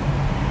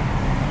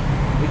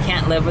we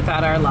can't live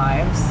without our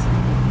lives.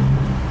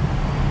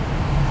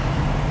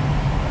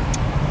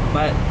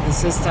 But the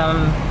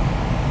system,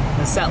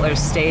 the settler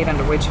state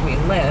under which we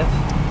live,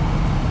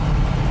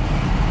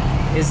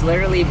 is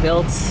literally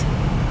built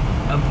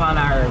upon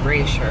our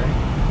erasure.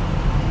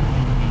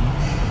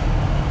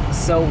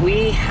 So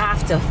we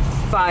have to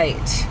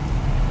fight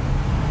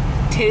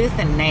tooth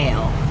and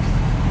nail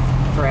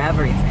for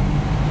everything.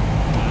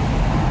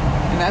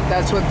 And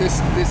that's what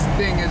this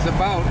thing is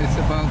about. It's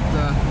about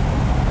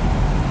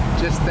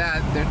just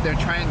that. They're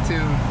trying to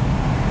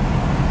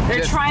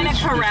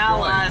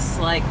corral destroy. us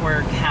like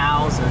we're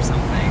cows or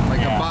something.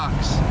 Like a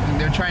box. And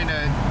they're trying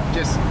to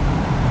just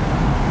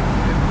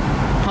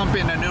pump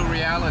in a new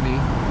reality,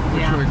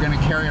 which we're going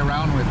to carry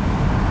around with.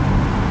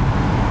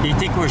 They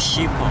think we're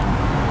sheep.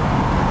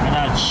 We're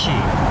not sheep.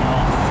 We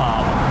don't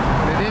follow.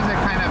 But it is a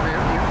kind of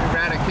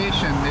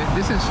eradication.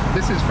 This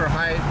is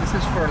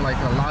for like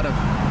a lot of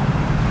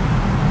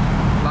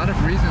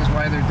reasons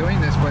why they're doing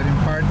this, but in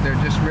part they're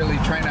just really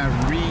trying to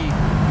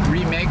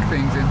remake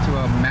things into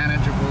a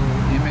manageable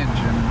image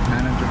and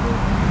manageable.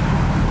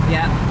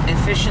 Yeah,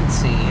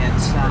 efficiency.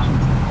 It's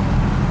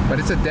but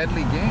it's a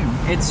deadly game.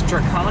 It's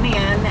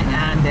draconian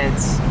and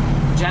it's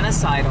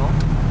genocidal,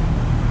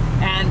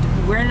 and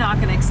we're not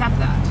going to accept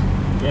that.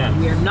 Yeah.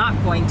 We are not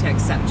going to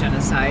accept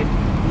genocide.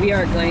 We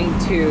are going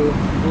to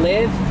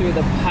live through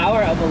the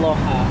power of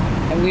aloha,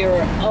 and we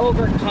will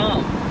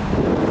overcome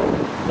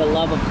the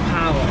love of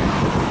power,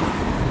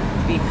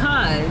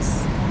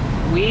 because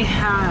we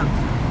have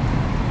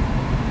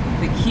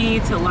the key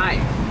to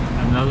life.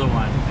 Another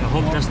one. I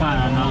hope that's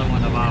not another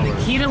one of ours.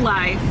 The key to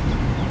life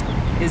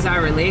is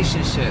our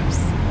relationships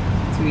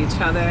to each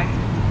other,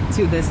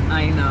 to this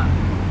aina.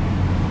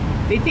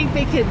 They think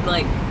they could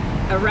like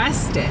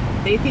arrest it.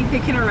 They think they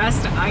can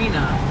arrest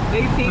aina.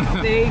 They think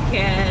they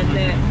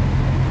can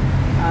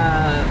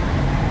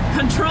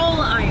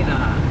control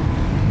aina.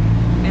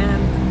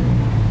 And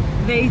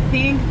they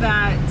think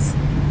that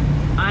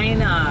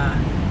aina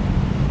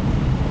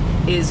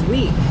is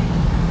weak.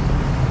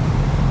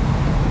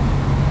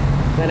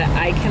 But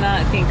I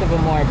cannot think of a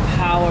more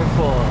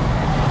powerful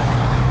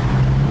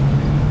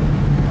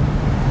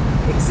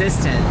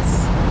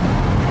existence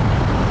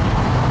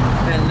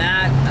than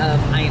that of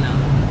aina.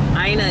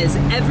 Aina is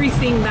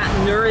everything that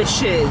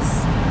nourishes,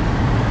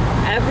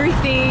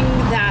 everything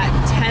that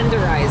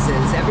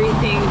tenderizes,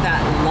 everything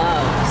that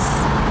loves,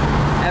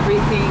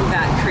 everything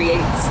that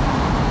creates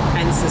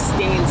and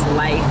sustains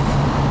life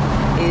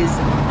is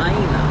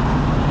aina.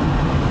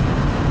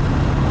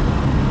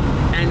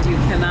 And you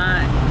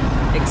cannot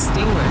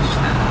extinguish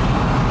that.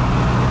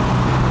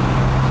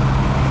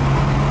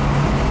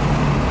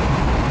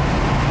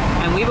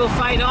 And we will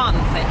fight on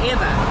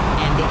forever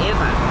and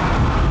ever.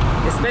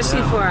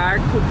 Especially for our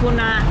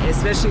kupuna,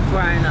 especially for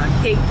our na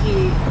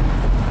keiki,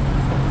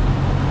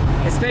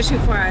 especially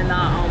for our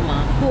na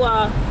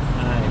aumahua,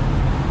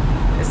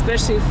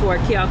 especially for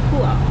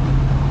kiakua.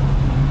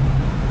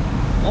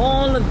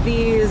 All of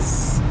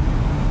these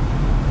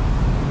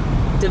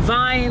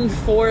divine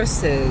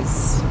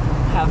forces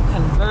have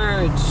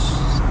converged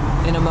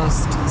in a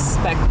most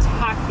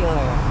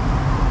spectacular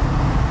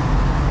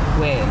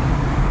way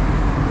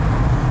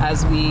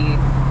as we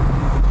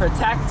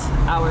protect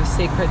our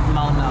sacred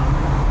Mauna,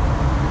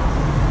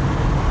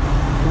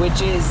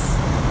 which is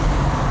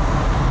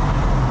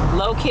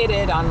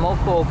located on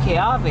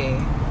Mokuokeawe.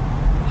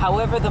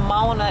 However, the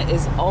Mauna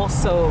is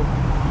also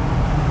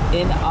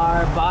in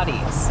our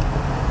bodies.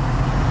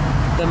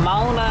 The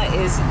Mauna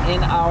is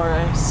in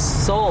our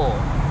soul.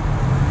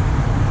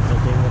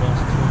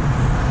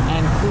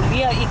 And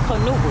kulia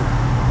ikonu'u.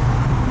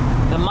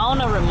 The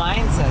Mauna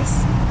reminds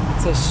us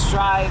to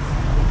strive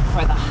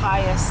for the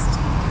highest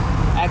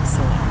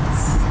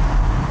excellence.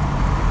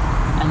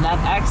 And that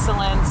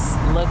excellence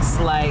looks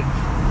like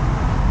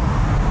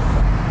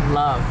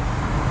love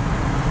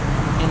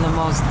in the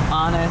most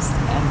honest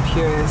and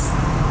purest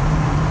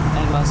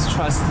and most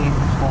trusting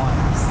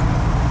forms.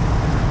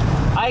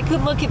 I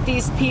could look at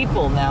these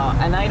people now,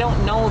 and I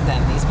don't know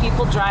them. These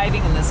people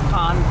driving in this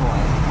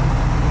convoy.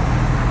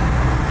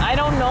 I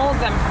don't know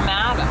them from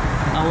Adam,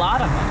 a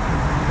lot of them,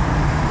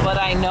 but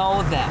I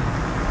know them.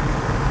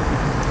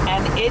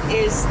 And it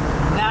is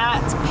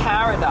that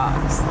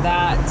paradox,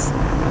 that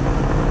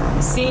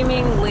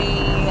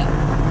seemingly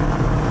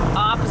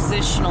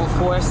oppositional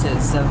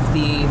forces of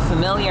the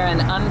familiar and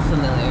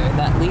unfamiliar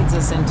that leads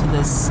us into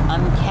this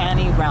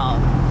uncanny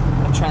realm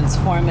of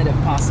transformative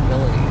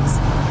possibilities.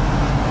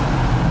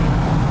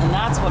 And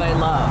that's what I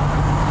love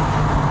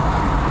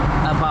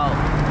about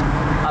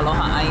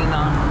Aloha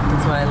Aina.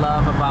 That's what I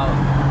love about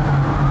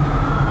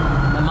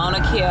the Mauna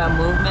Kea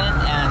movement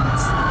and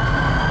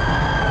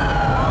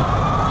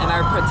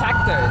our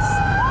protectors.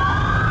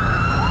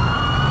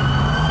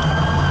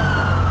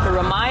 To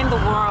remind the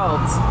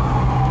world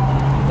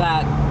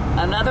that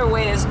another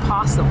way is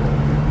possible.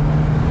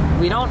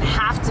 We don't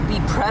have to be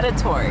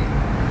predatory.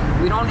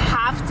 We don't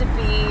have to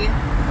be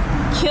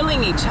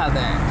killing each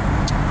other.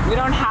 We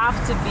don't have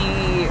to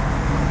be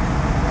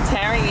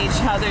tearing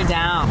each other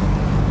down.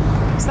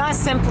 It's not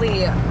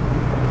simply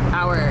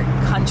our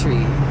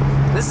country.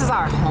 This is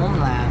our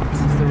homeland.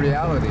 It's the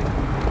reality.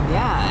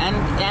 Yeah, and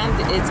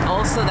it's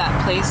also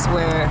that place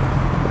where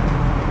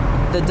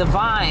the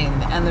divine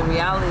and the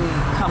reality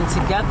come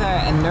together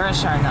and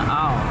nourish our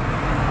na'au.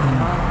 You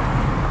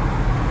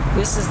know?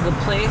 This is the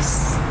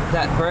place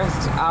that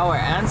birthed our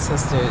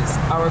ancestors,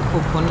 our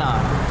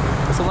kupuna.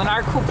 So when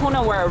our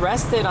kupuna were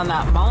arrested on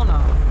that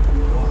Mauna,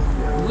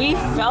 we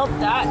felt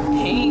that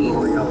pain.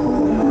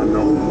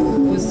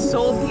 It was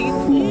so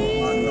painful.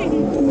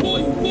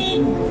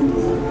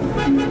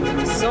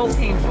 So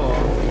painful.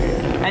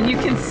 And you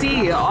can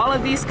see all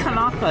of these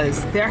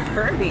Kanakas, they're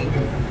hurting.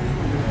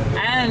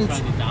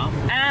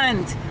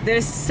 And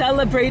they're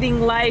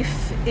celebrating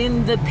life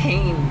in the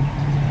pain.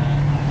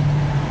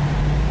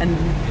 And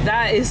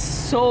that is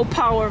so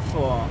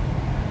powerful.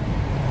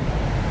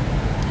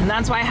 And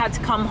that's why I had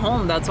to come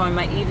home. That's why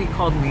my Evie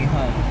called me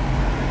home.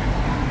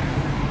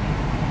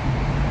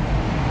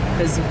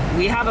 Because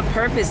we have a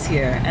purpose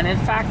here. And in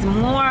fact,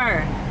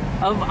 more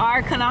of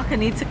our Kanaka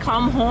need to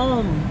come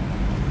home.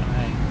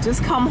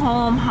 Just come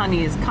home,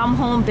 honeys. Come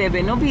home,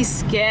 baby. Don't be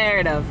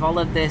scared of all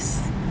of this,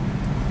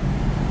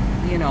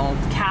 you know,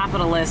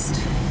 capitalist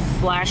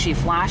flashy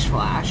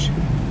flash.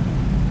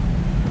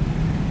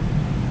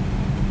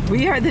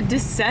 We are the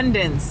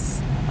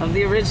descendants of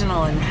the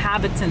original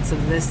inhabitants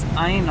of this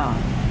Aina.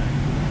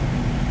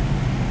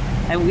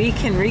 And we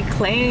can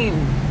reclaim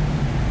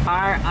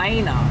our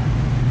Aina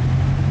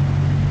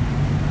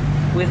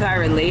with our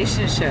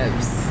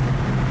relationships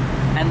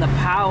and the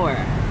power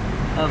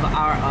of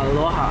our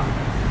aloha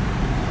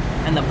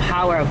and the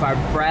power of our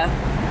breath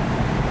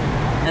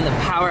and the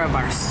power of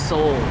our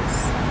souls.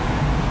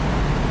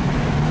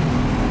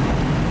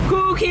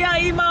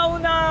 Kukiai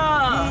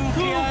Mauna!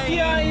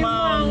 Kukiai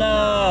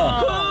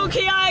Mauna!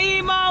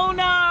 Kukiai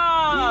Mauna!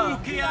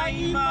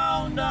 Kukiai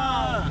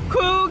Mauna!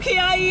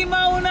 Kukiai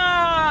Mauna!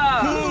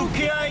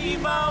 Kukiai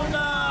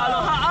Mauna!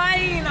 Aloha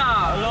Aina!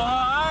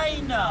 Aloha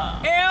Aina!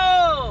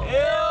 Eo!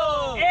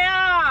 Eo! Ea!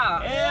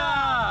 Ea!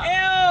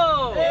 Eo!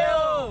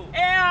 Eo!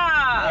 Ea!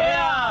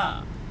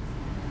 Ea!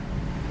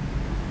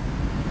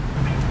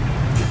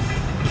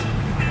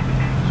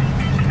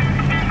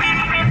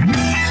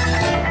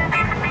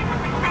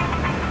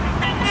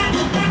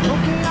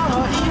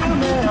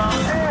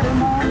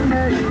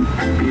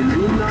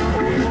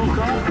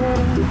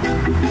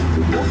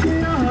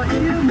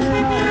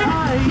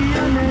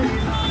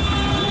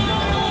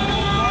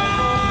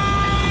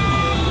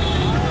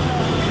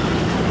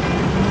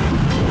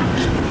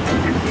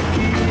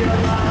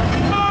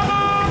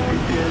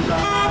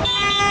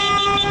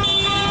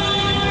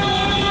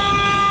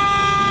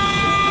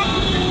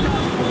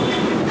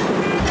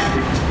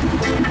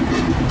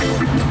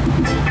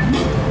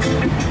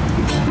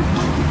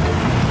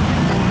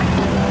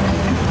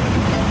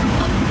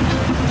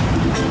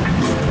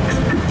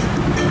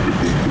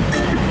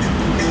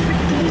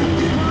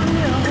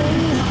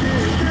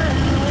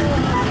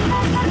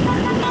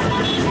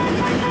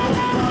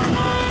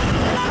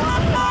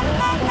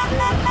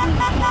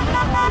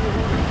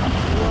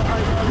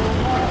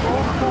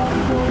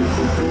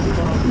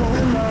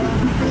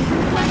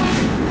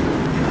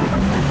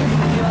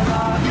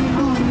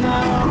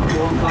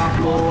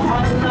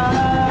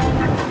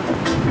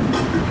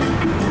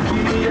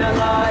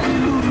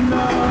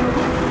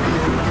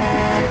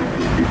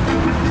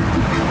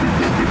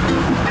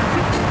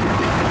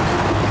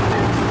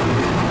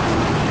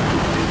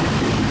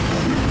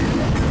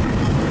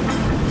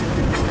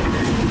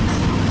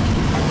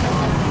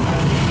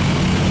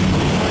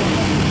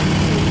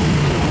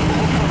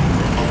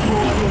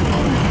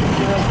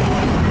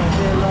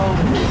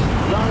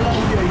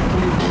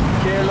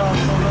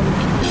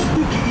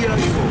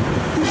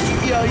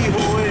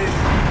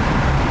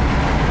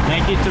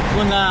 Thank you,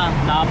 Tukuna,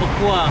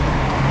 Nabakua.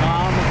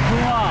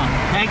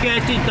 Thank you,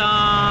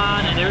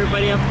 Titan, and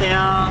everybody up there.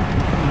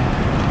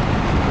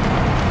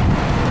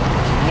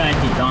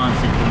 Auntie Dawn's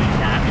doing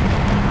that.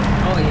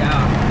 Oh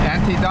yeah,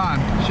 Auntie Dawn.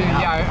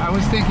 I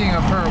was thinking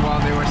of her while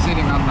they were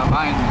sitting on the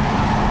line.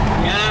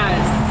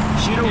 Yes,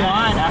 she'd have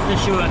won after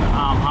she went.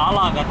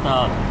 Hala got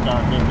the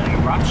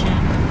eruption.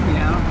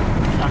 Yeah.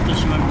 After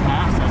she went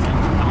past, I said,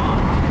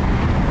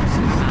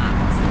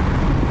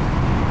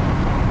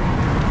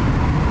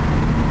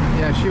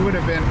 Yeah, she would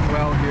have been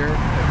well here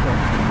at the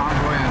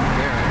convoy and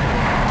there.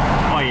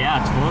 Oh yeah,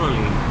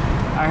 totally.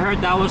 I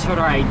heard that was her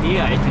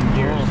idea, I think,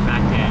 years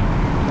back then.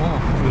 Oh.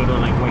 To go to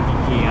like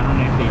Waikiki. I don't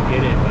know if they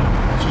did it, but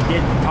she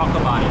did talk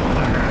about it.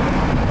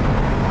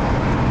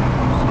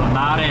 So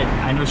about it,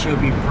 I know she'll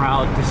be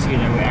proud to see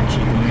that we're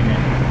actually doing it.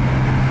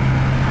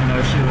 I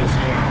know she was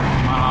here.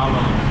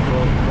 Mahalo,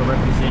 go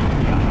represent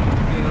the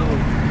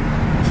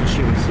so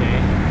she would say.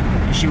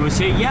 she would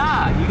say,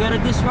 yeah, you gotta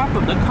disrupt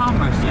the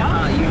commerce,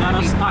 yeah. You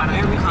gotta stop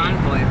everything.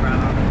 Convoy, bro.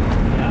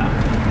 Yeah.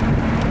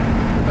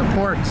 The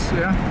ports,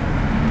 yeah.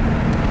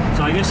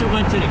 So I guess we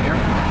went to the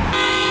airport.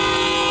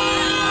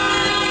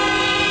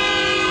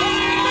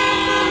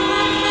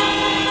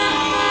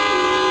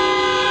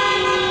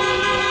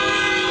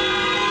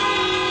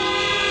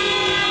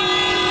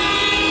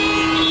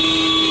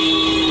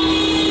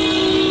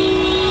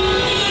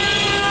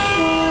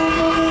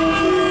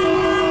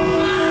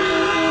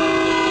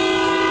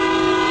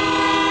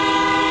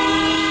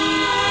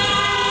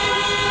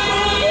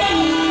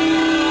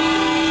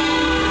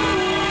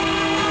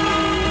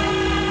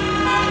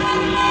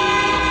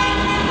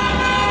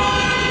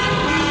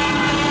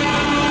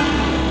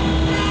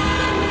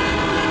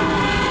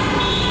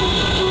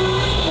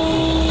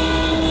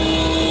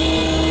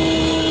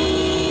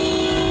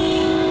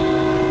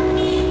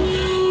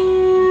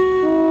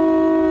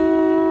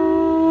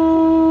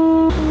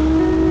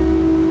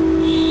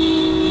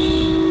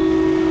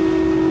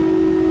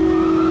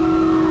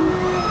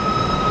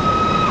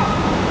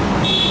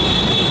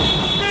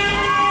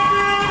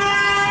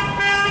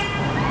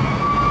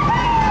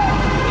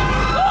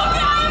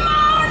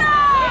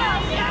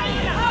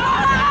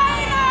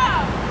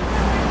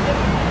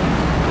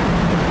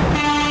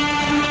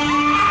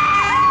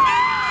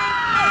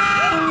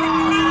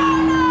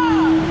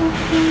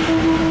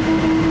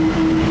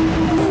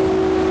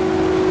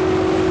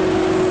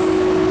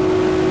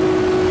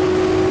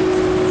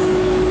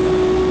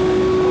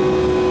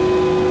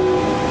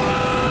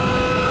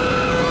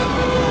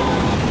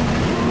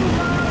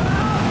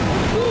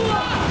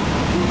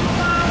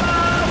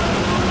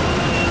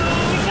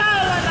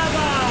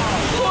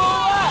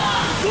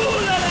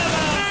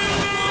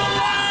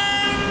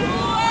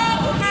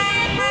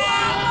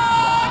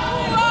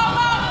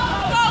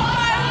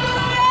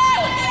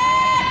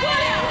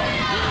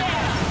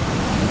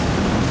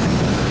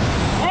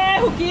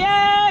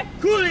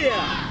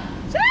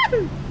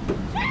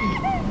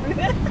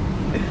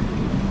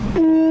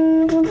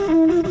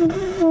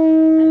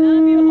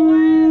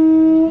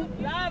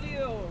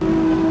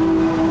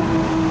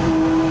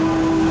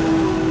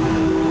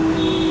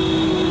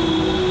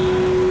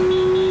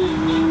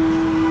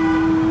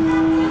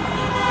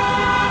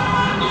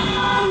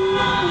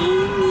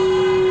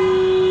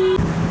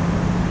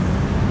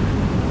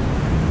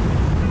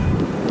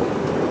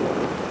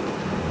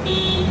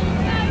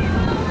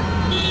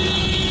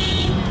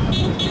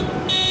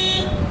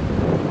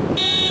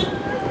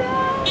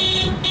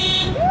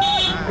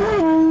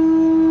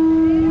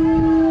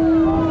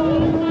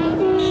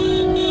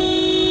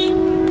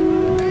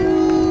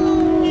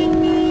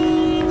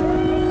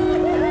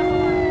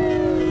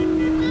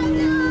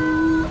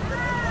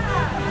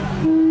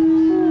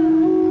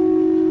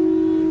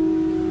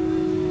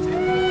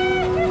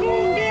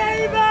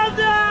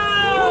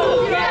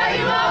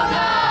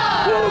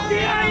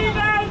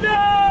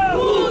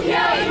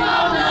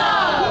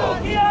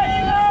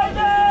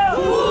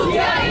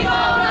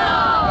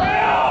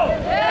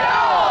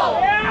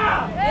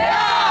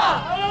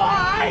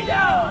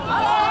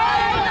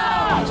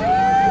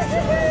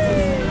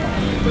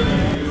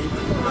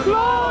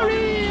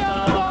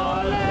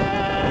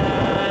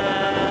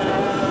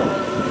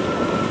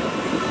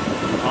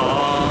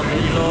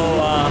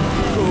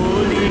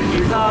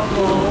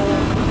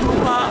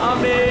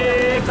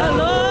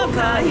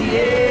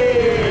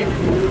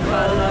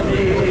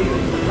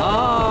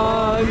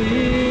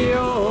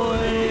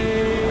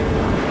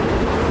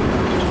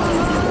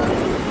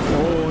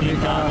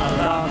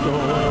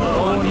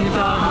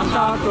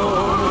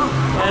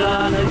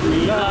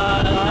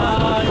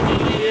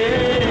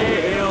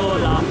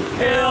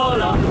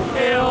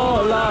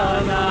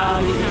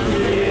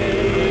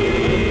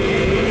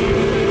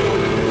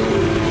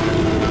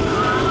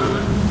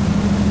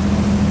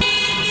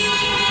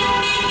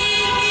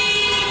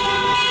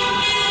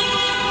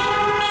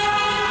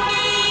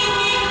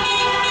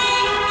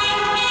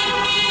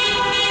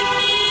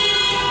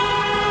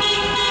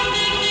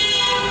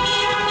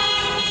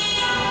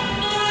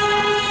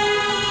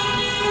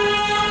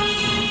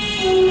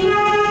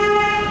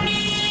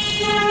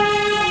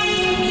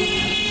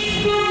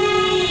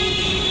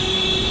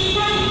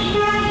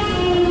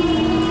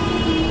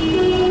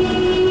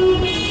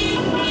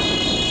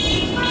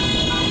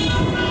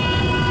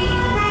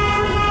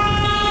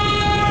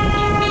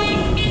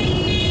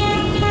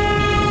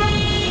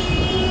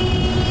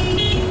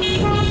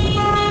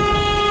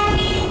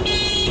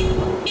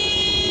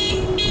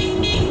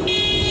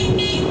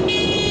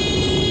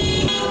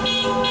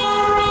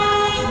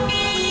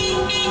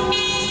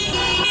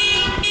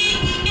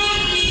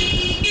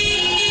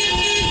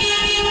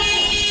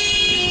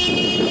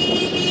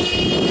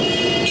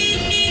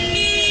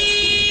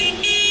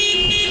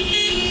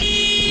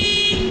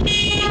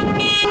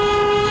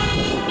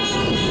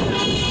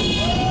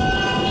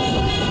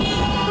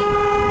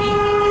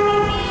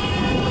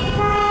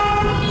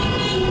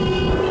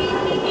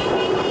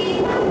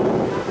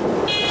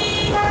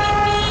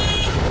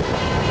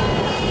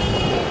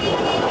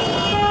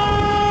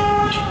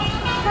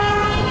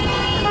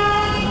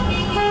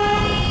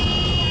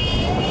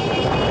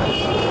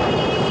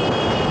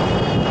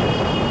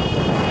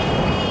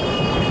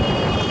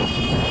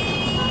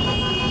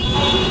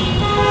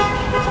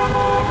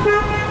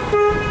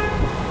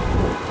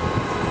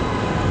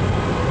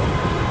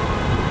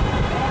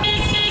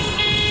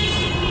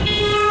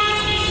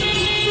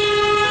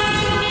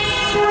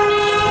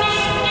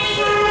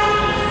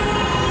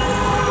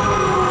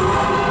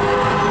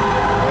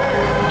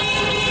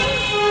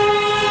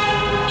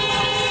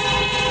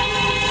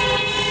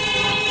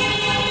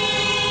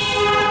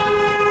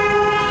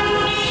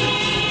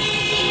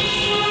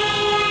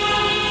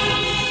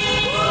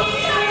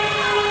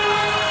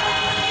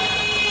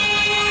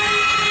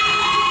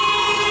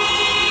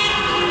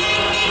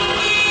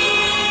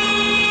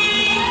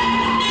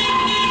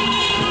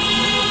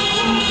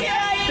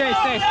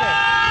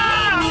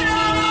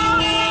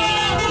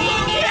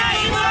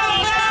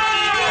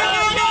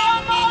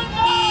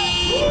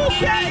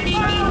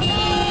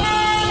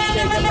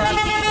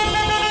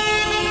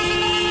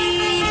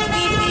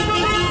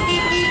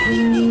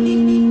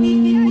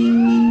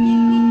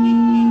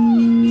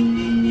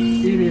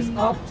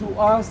 up to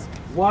us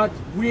what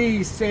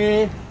we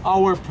say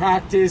our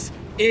practice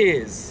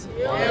is.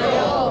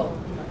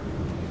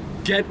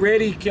 Get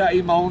ready,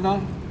 Kia'i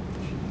Mauna.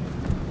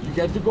 You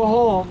get to go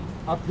home.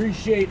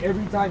 Appreciate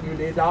every time you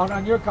lay down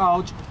on your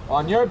couch,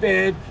 on your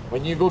bed,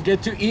 when you go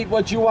get to eat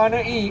what you want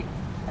to eat,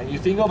 and you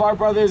think of our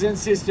brothers and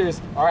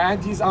sisters, our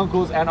aunties,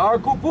 uncles, and our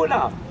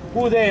kupuna,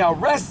 who they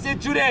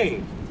arrested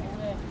today.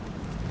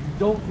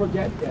 Don't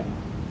forget them.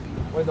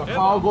 When the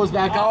call goes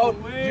back out,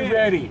 you're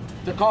ready.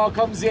 The call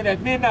comes in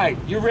at midnight,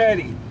 you're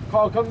ready.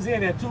 Call comes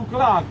in at 2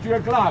 o'clock, 3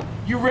 o'clock,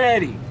 you're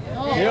ready.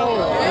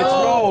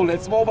 Let's roll,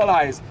 let's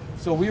mobilize.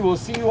 So we will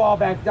see you all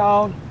back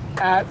down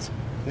at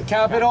the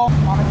Capitol.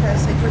 Mauna Kea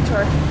is sacred to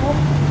our people.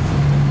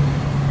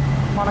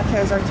 Mauna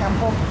Kea is our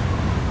temple.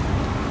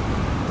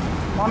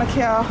 Mauna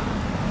Kea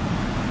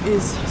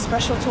is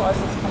special to us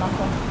as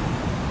Kanaka.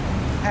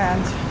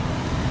 And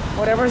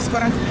whatever is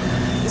gonna,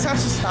 this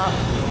has to stop.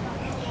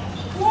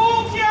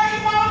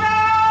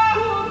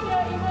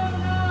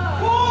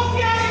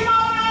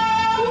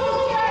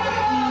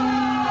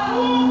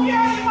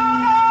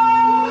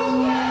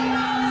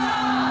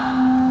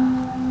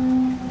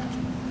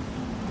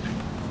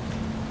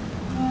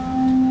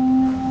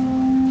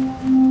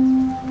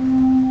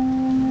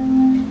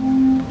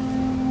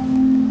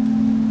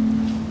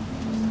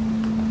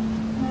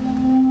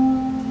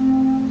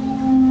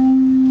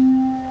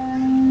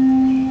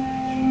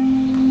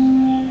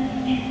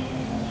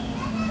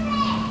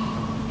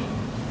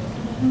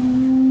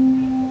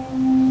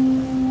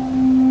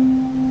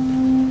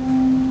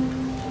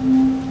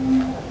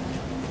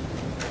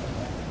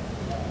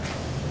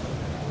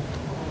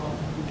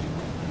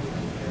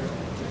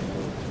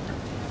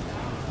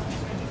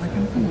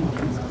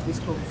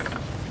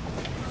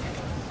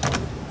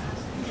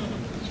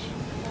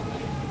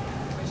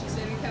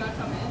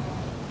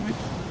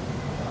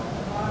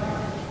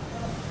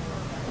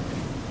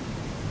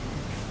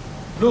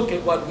 Look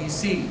at what we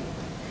see.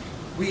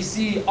 We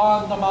see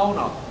on the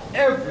Mauna,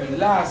 every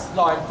last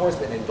law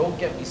enforcement, and don't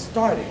get me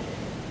started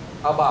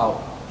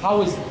about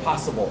how is it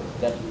possible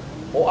that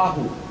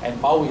Oahu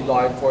and Maui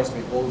law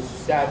enforcement goes to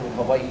stand with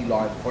Hawaii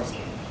law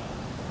enforcement.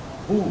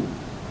 Who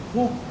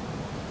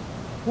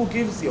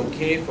gives the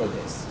okay for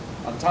this?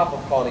 On top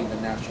of calling the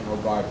National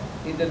Guard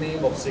in the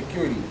name of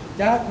security.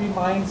 That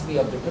reminds me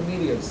of the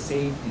Committee of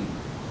Safety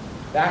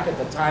back at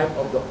the time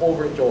of the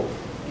overthrow.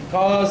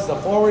 Because the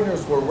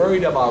foreigners were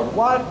worried about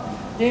what?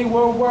 They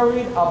were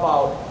worried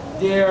about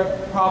their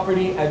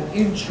property and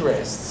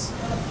interests.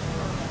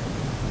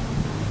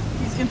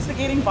 He's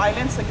instigating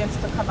violence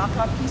against the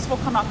Kanaka, peaceful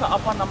Kanaka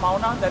up on the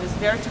Mauna that is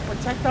there to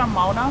protect our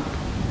Mauna.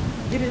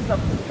 It is a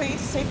place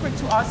sacred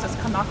to us as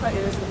Kanaka.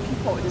 It is the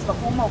people. It is the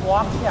home of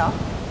Wakea,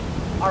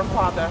 our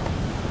father.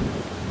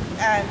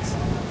 And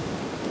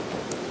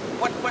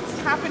what's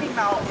happening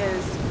now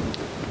is,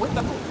 with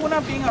the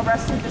kupuna being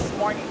arrested this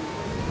morning,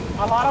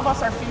 a lot of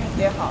us are feeling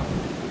deha.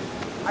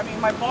 I mean,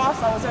 my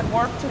boss, I was at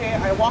work today,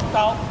 I walked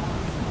out,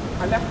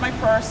 I left my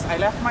purse, I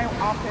left my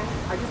office,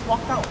 I just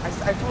walked out.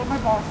 I told my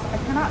boss, I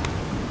cannot,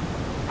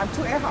 I'm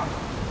too eha.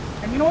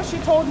 And you know what she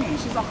told me?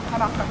 She's a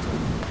Kanaka too.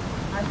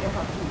 I'm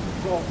eha too,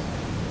 go.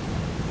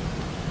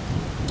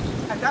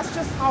 And that's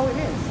just how it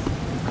is.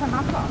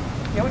 Kanaka.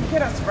 They would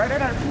hit us right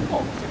at our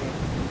people today.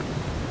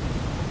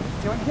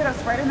 They would hit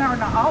us right in our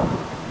na'au.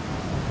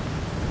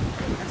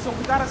 And so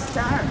we gotta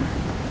stand.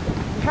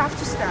 We have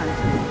to stand.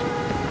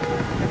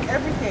 And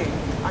every day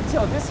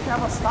until this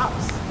heva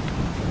stops.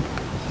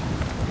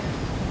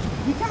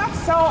 We cannot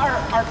sell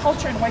our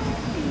culture in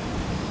Waikiki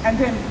and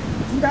then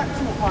do that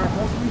to our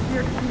most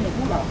revered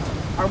uhuluhulu,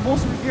 our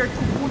most revered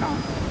kupuna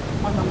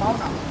on the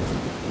Mauna.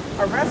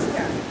 Arrest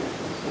them.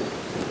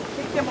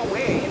 Take them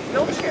away in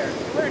wheelchairs.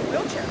 We're in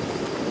wheelchairs.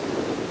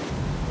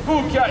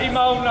 Kukia'i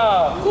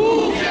Mauna!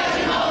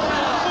 Kukia'i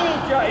Mauna!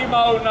 Kukia'i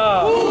Mauna!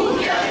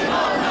 Kukia'i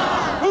Mauna!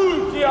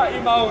 Kukia'i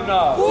Mauna!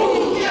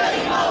 Kukia'i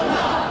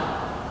Mauna!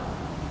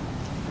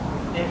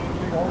 If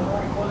you don't know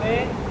Ole,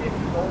 if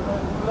you don't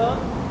know Ula,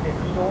 if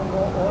you don't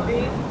know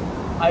Oli,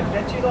 I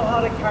bet you know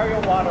how to carry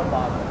a water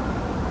bottle.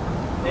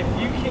 If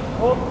you can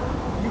cook,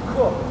 you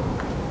cook.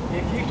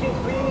 If you can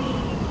clean,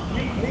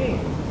 you clean.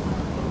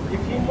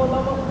 If you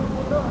malama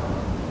kupuna,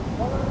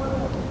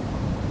 malama.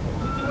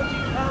 You do what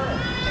you can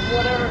in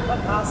whatever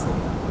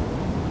capacity.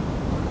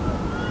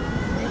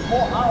 You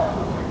pour out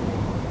with your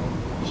thing.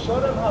 You show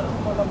them how to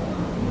malama.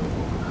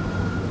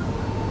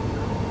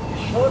 You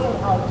show them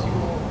how to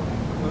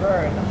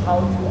learn how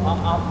to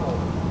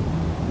operate.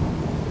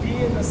 Be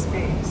in the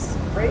space.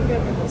 Bring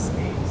them in the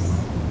space.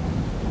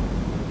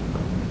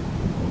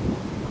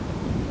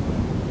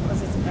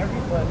 Because it's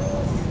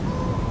everybody's.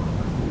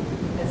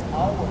 It's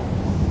ours.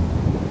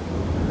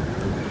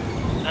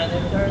 And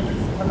if there's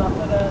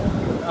Kanaka that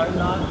are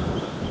not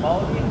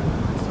Maori,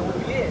 so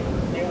be it.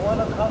 They want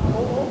to come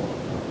home,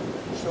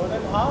 show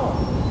them how.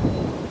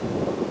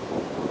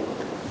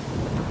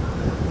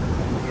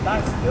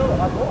 That's still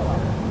aloha.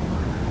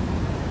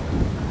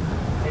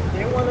 If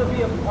they want to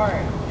be a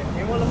part, if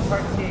they want to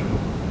partake,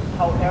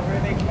 however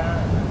they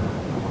can,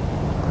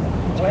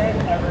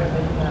 whenever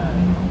they can,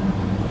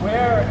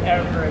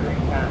 wherever we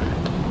can.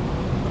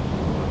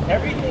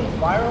 Everything's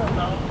viral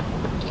now.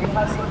 We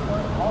have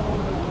support all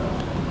over the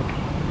world.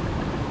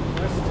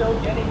 We're still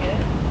getting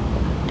it,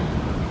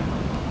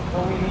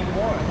 but we need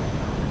more.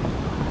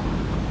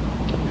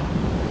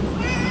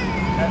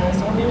 And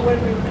it's only when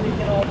we really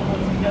can all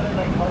come together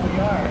like how we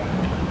are,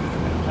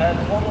 and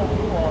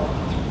uhonua,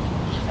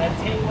 and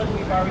take what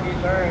we've already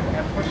learned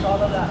and push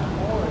all of that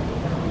forward,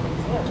 and we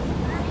exist.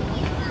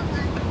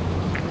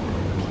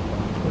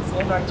 It's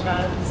in our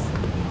chants,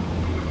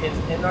 it's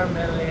in our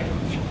mele,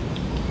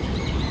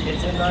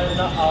 it's in our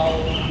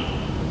na'au,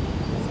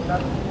 it's in our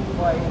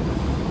kukuwai.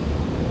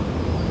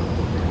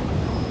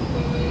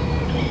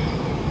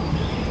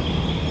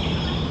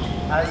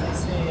 As they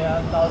say,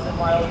 a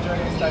 1,000-mile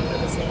journey starts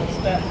with a single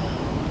step.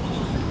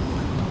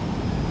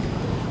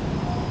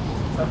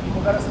 Some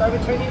people gotta start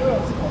with training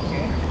wheels,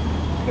 okay?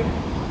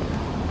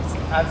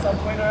 At some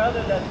point or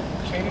other, that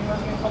training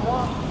wheels can come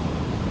off.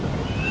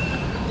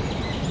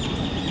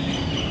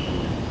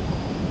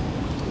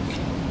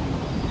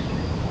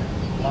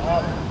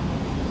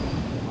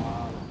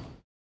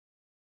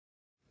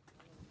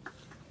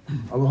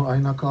 Aloha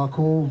aina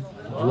Kāko.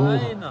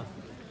 Aloha.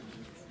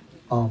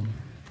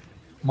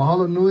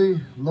 Mahalo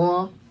nui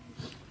loa.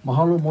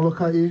 Mahalo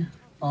Molokai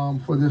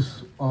for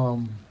this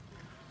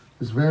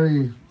this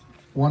very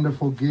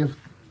wonderful gift.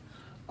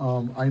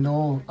 I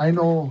know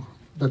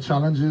the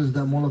challenges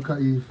that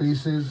Molokai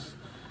faces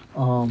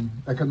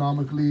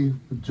economically,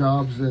 with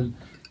jobs, and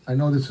I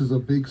know this is a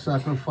big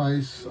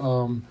sacrifice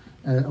and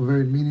a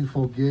very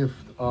meaningful gift.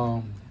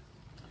 But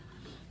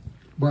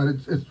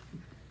it's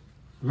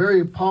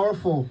very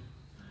powerful.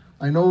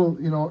 I know,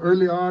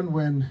 early on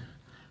when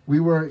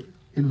we were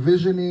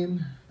envisioning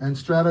and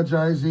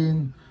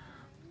strategizing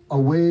a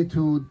way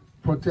to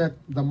protect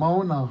the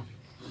Mauna,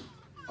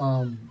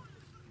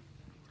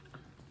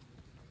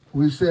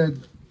 we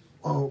said,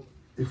 oh,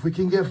 if we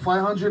can get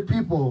 500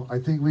 people, I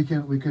think we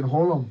can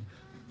hold them.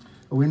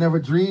 We never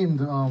dreamed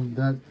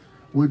that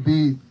would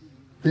be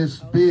this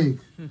big.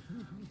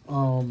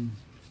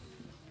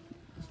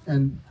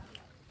 And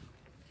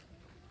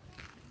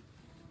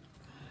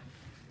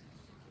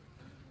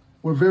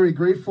we're very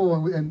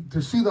grateful, and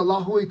to see the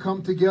Lahui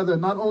come together,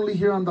 not only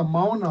here on the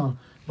Mauna,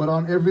 but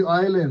on every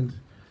island,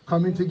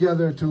 coming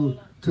together to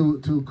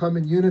come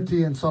in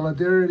unity and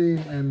solidarity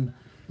and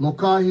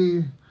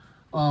lokahi,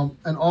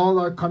 and all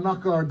our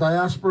Kanaka, our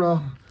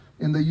diaspora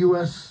in the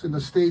U.S., in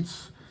the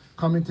States,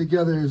 coming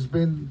together has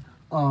been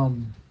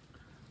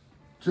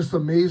just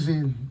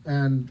amazing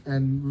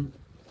and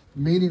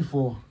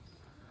meaningful.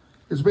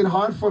 It's been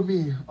hard for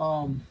me.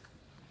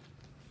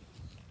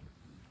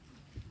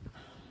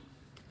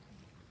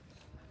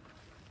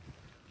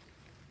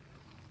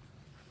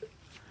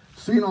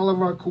 Seeing all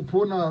of our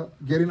kupuna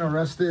getting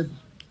arrested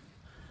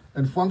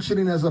and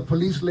functioning as a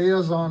police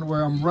liaison,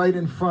 where I'm right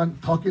in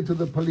front talking to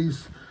the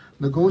police,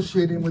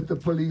 negotiating with the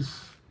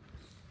police,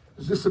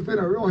 it's just been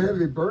a real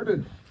heavy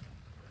burden.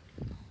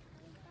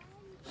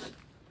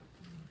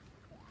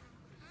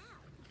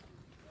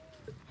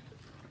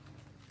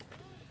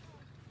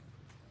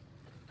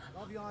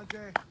 Love you,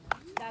 Andre.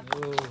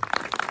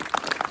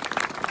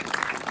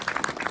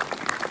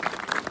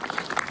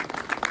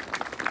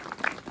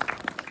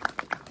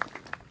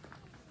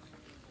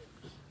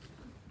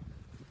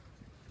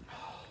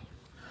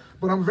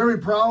 But I'm very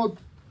proud.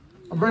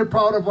 I'm very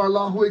proud of our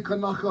Lahui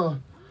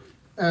Kanaka.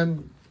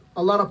 And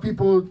a lot of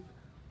people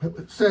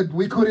said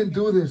we couldn't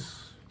do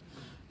this.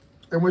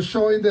 And we're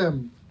showing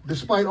them,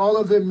 despite all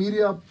of their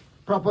media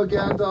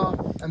propaganda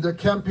and their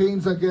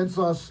campaigns against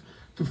us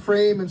to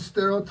frame and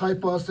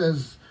stereotype us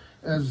as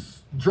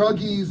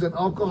druggies and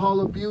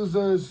alcohol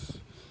abusers.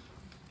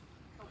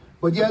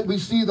 But yet we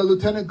see the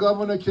Lieutenant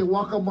Governor can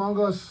walk among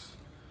us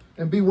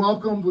and be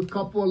welcomed with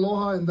kapu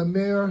aloha and the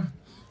mayor.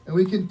 And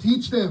we can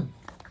teach them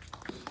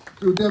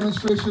through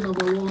demonstration of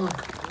aloha.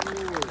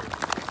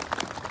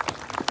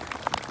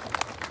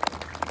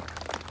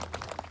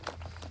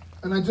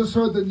 And I just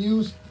heard the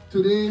news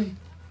today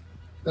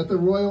that the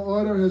royal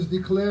order has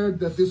declared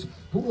that this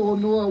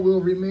pu'uhonua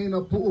will remain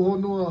a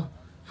pu'uhonua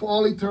for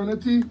all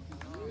eternity.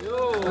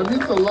 That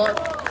means a lot.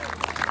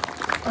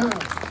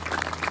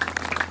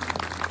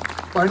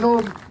 I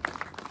know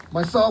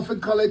myself and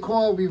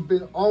Kaleakoa, we've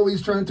been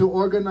always trying to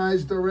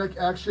organize direct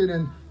action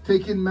and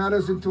taking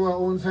matters into our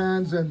own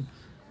hands, and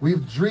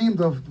we've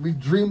dreamed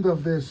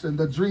of this, and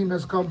the dream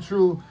has come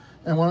true.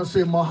 And I want to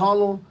say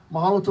mahalo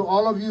to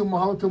all of you,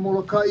 mahalo to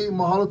Molokai,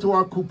 mahalo to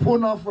our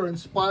kupuna for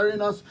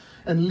inspiring us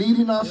and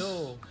leading us.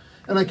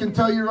 And I can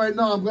tell you right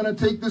now, I'm going to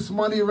take this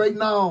money right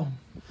now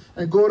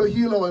and go to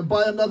Hilo and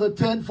buy another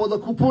tent for the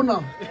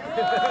kupuna.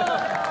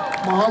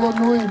 Mahalo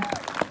nui.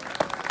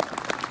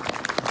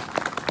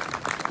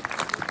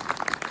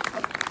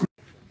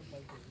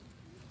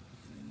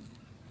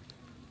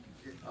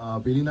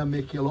 Belina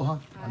me ke aloha,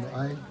 ano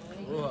ai.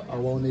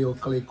 Awau nei o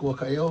Kaleakoa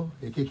ka eo,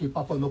 e keke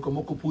papa no ka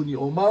moko puni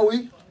o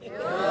Maui.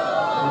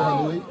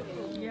 Aloha nui.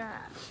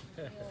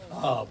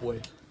 Ah,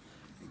 boy.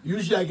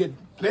 Usually I get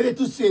plenty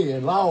to say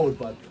and loud,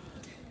 but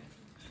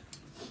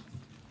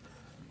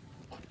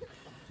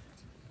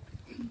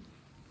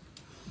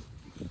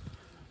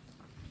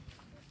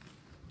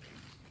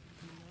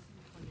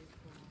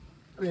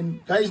I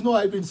mean, guys know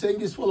I've been saying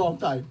this for a long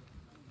time.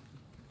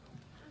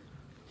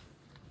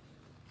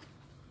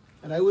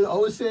 And I will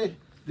always say,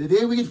 the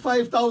day we get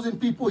 5,000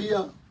 people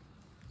here,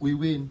 we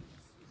win.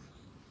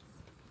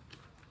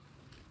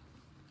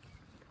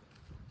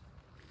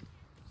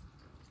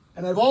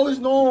 And I've always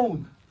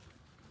known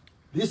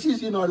this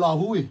is in our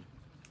lahui.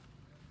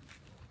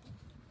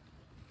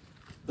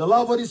 The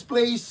love of this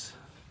place,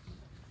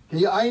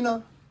 kaya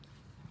aina,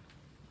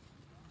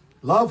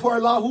 love for our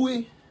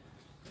lahui,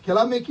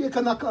 Kalamekia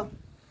Kanaka,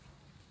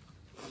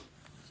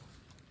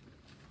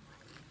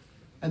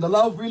 and the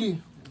love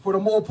really for the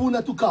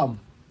mo'opuna to come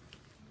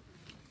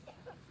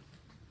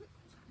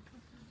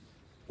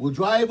will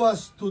drive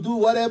us to do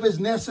whatever is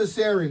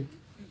necessary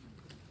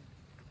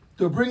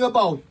to bring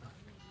about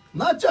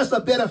not just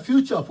a better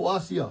future for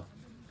us here,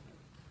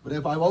 but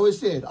if I've always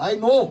said, I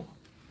know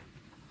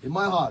in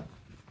my heart,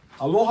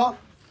 aloha,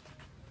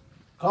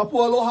 kapu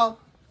aloha,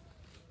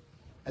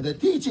 and the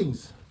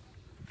teachings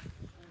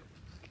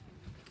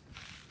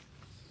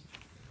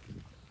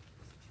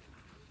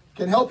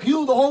can help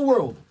heal the whole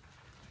world.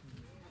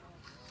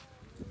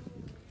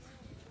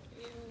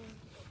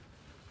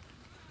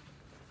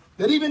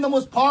 That even the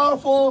most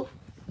powerful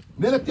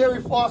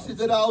military forces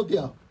that are out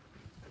there,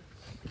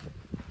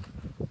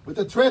 with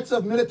the threats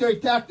of military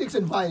tactics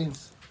and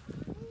violence,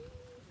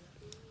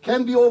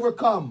 can be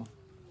overcome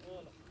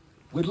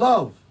with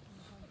love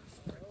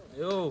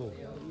for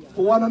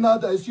one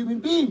another as human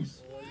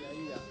beings.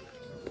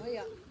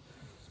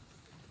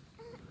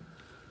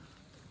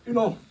 You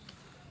know,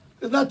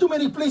 there's not too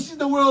many places in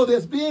the world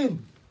that's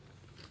been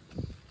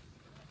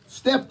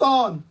stepped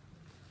on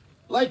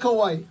like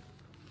Hawaii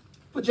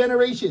for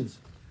generations.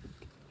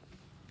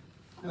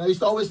 And I used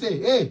to always say,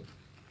 hey,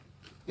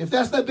 if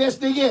that's the best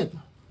they get,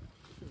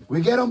 we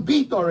get them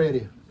beat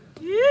already.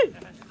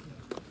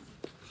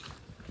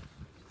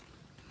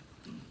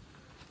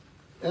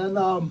 And,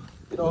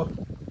 you know,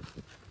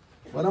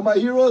 one of my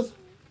heroes,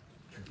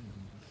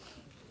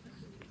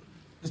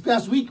 this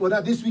past week, well,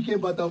 not this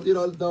weekend, but, you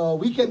know, the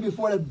weekend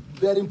before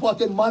that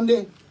important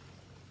Monday,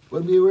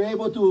 when we were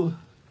able to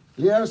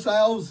lay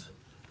ourselves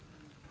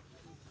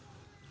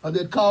on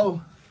that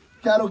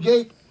cattle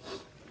gate,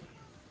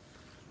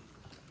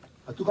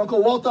 I took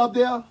Uncle Walter up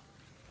there,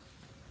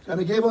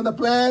 kind of gave him the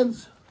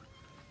plans,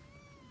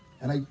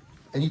 and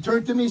he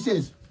turned to me and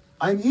says,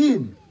 I'm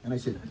in. And I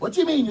said, what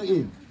do you mean you're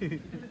in?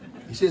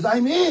 He says,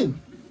 I'm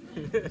in.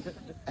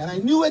 And I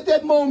knew at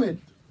that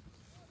moment,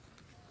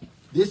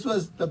 this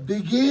was the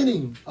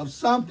beginning of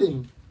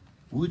something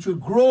which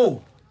would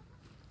grow,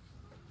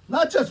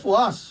 not just for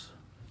us,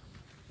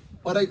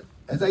 but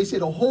as I said,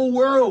 the whole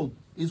world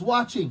is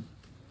watching.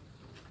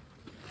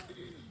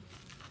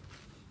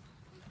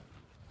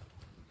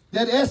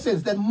 That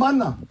essence, that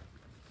mana,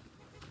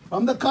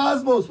 from the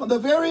cosmos, from the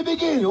very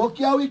beginning,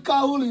 Okiawi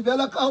Kahuli,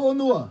 Vela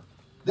Kahonua,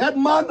 that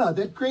mana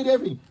that created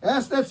everything,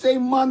 that's that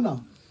same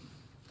mana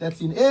that's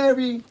in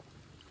every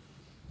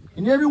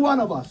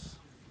one of us.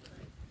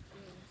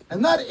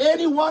 And not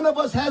any one of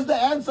us has the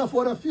answer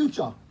for the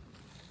future,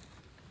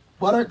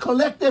 but our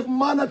collective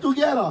mana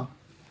together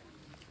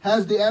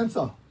has the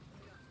answer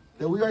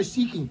that we are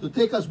seeking to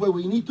take us where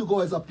we need to go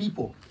as a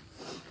people.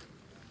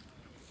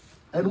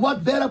 And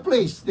what better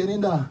place than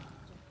in the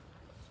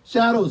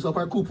shadows of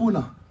our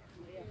kupuna,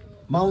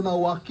 Mauna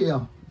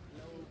Wakea.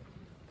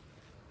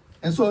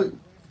 And so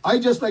I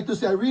just like to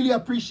say, I really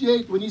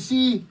appreciate when you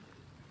see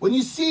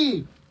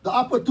the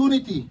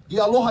opportunity, the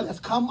aloha that's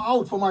come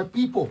out from our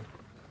people.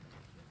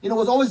 You know, it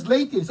was always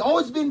latent. It's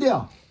always been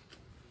there.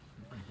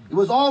 It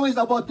was always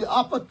about the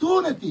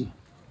opportunity,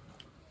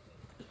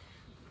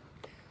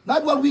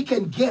 not what we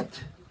can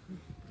get.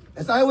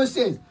 As I always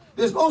say,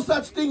 there's no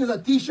such thing as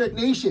a t-shirt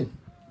nation.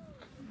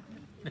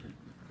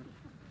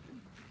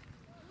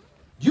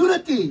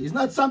 Unity is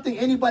not something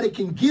anybody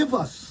can give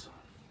us.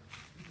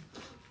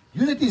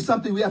 Unity is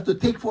something we have to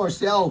take for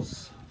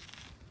ourselves.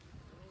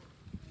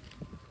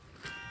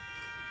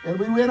 And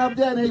we went up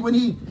there, and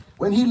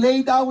when he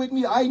laid down with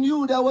me, I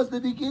knew that was the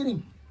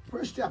beginning.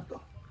 First chapter.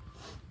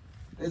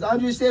 As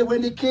Andre said,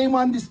 when they came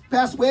on this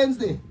past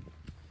Wednesday,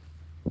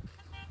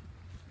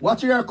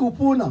 watching our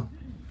kupuna,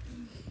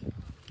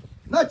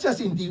 not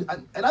just and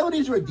I don't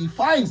use the word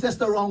defiance, that's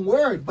the wrong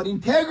word, but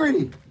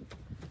integrity.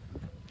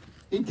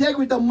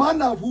 Integrity, the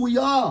mana of who we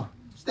are,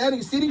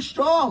 sitting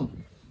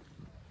strong.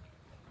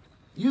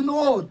 You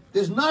know,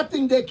 there's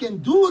nothing they can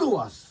do to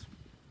us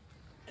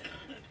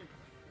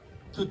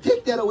to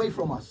take that away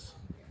from us.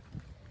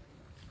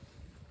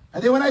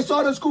 And then when I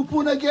saw the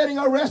kupuna getting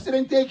arrested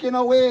and taken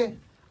away,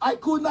 I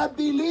could not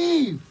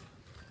believe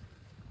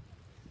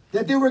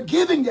that they were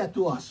giving that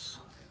to us.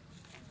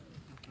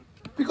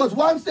 Because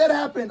once that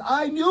happened,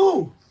 I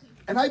knew,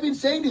 and I've been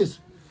saying this.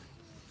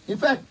 In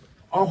fact,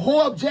 our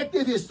whole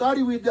objective is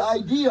starting with the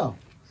idea.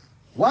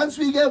 Once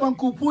we get one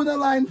kupuna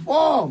line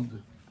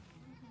formed,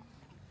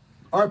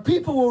 our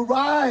people will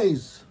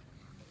rise,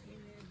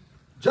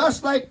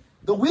 just like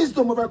the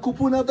wisdom of our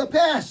kupuna of the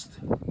past.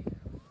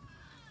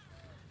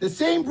 The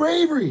same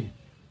bravery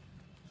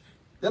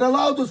that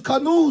allowed those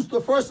canoes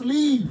to first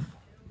leave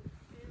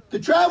to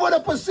travel the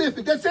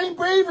Pacific. That same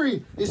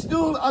bravery is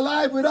still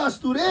alive with us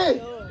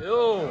today.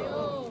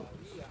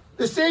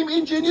 The same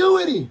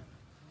ingenuity.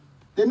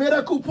 They made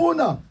a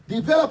kupuna,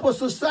 develop a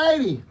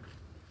society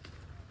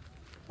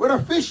with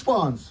our fish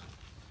ponds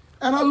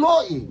and our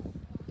lo'i,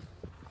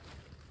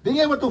 being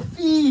able to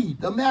feed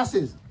the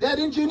masses. That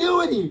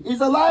ingenuity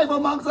is alive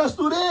amongst us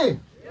today.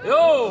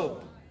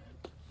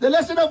 The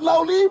lesson of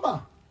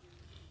Laulima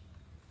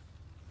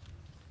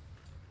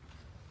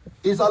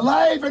is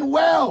alive and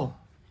well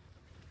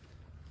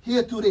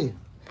here today.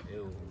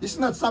 This is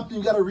not something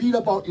you got to read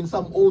about in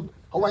some old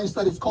Hawaiian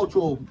Studies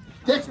cultural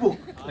textbook.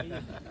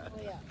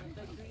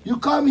 You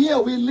come here,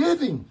 we're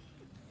living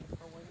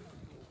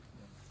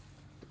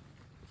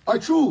our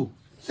true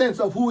sense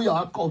of who we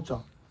are, our culture.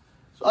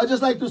 So I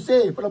just like to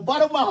say, from the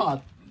bottom of my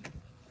heart,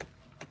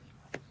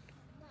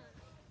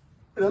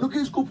 when I look at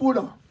this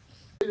kupuna,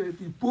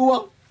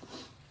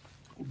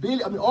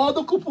 all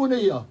the kupuna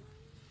here,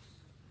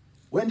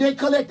 when they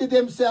collected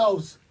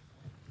themselves,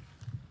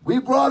 we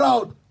brought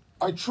out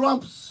our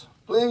trumps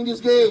playing this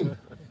game.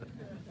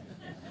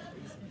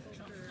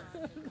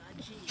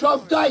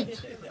 Trump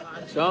tight.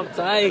 Trump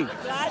tight.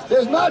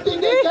 There's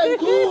nothing they can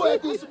do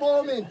at this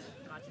moment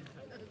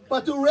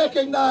but to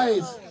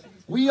recognize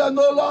we are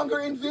no longer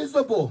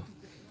invisible.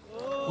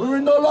 We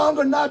will no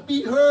longer not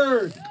be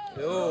heard.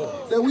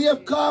 That we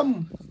have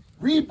come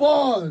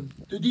reborn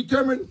to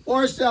determine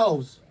for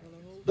ourselves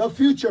the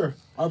future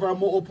of our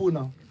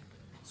mo'opuna.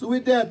 So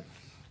with that,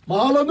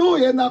 mahalo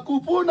nui e nā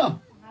kupuna.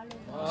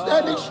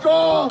 Standing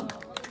strong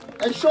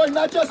and showing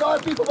not just our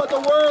people but the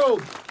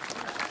world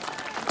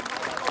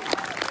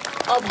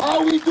of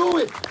how we do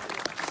it.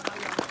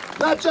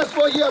 Not just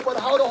for here, but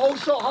how the whole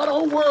show, how the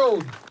whole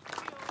world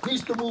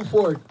needs to move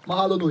forward.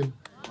 Mahalo nui.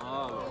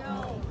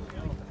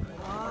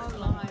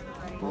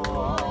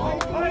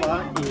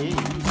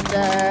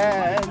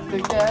 Stand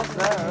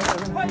together.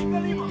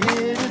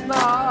 It is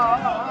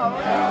now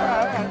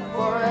and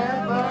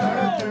forever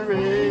to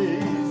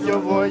raise your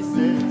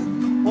voices,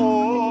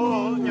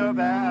 hold your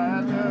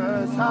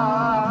banners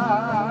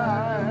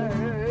high.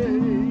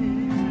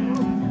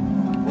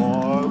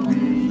 For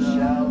we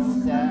shall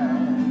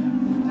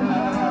stand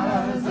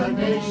as a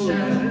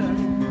nation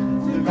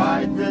to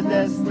guide the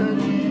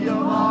destiny of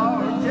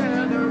our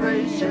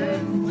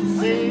generation, to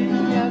sing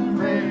and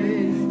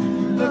praise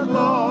the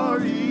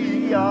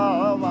glory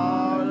of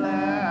our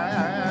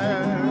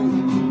land.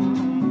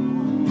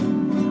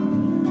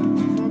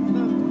 From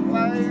the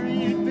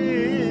fiery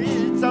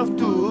pits of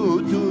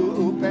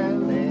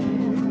Tutupele,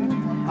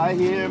 I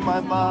hear my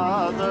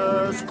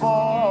mother's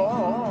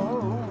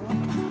call.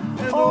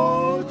 And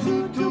oh,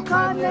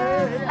 Tutukane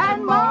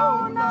and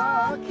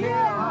Mauna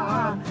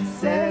Kea,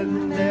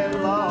 send their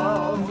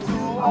love to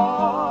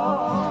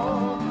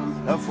all.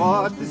 The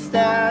fought to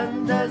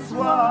stand as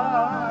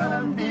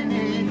one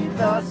beneath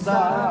the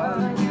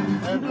sun,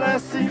 and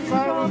blessing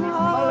from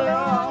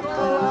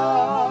Haleakalā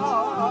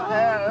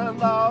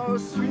and our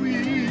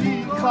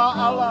sweet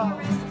Ka'ala,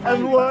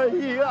 and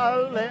Wahi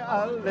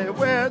Ale,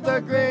 where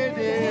the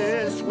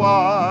greatest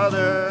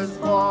waters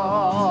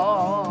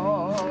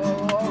fall.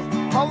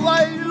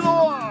 Hawaii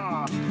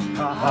loa,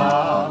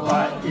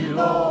 Hawaii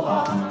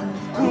loa,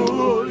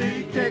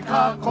 kuli ke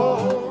Kāko,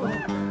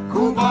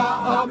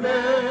 kuma'a me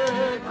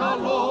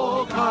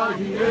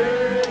kalokai e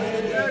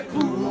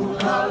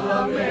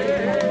kukalame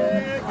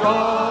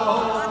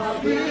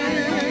kahibole.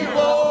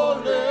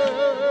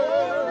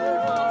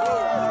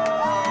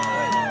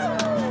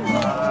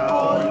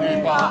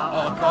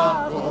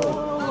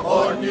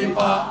 Oni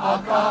pa'a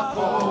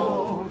Kāko,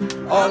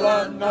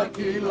 alana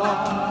kila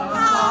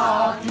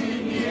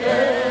akini e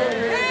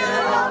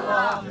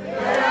ala,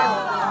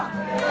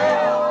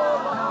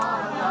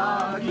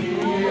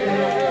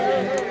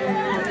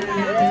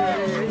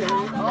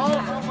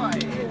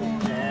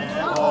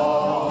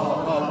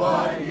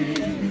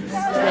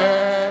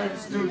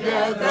 stands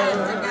together.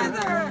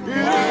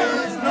 It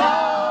is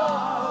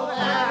now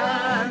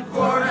and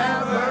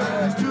forever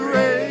to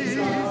raise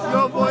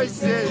your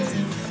voices,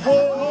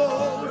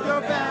 hold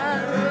your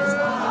banners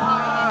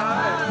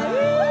high.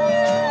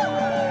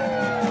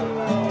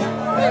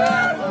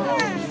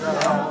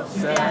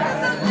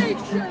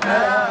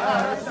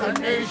 As a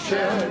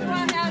nation,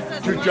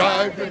 to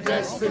drive the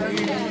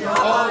destiny of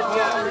our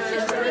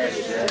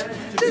generation,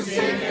 to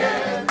sing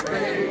and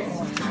praise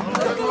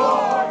the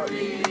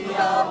glory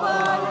of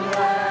our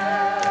land.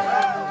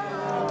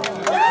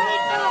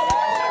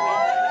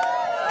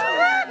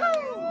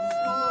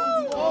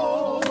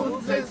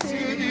 Schools and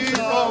cities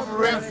of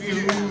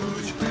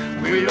refuge,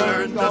 we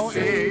learn the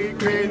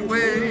sacred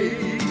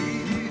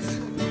ways.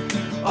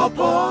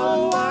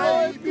 Upon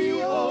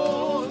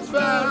YPO's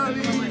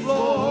valley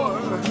floor,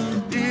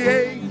 the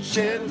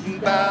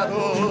ancient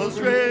battles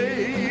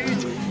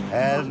rage,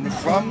 and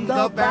from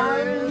the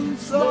barren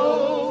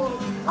soul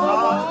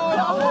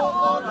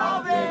of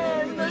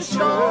the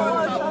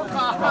shores of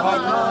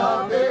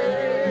Kahea,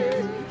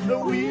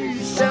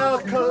 we shall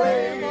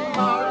claim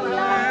our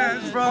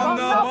lands from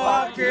the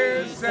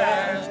Pākē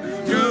sands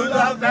to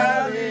the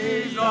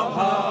valleys of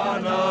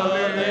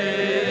Hanalei.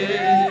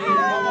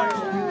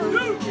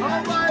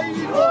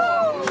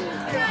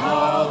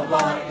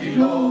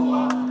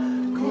 iloa,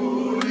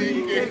 kuli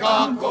ke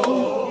Kāko,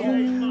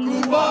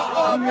 kuwa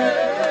ame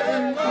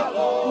ka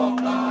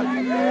loka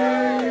ie,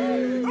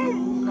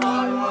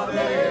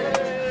 kukalale,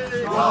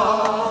 ka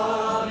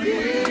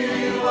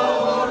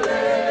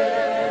viole.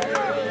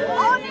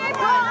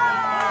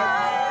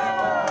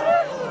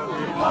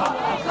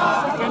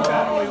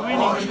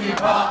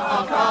 Onipa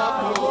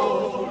Kāko,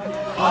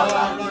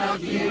 alana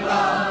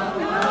kila,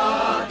 na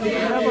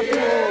kiri.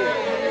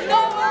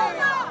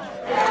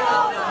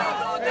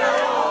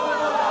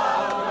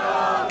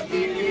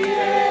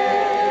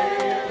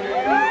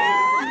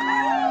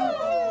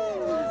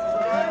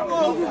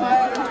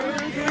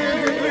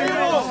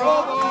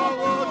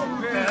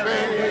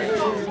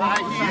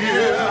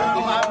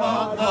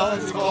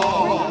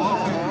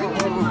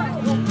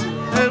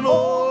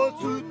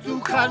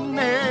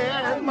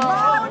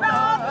 Mauna,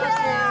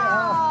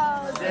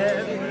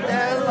 send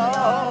their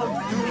love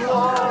to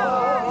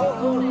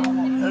all.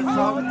 And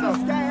from the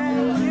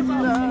stand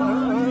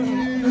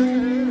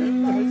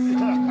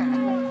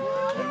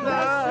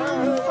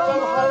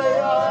from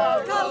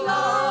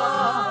Haleakalā,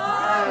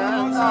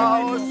 and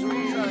our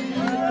sweet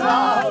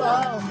Lala,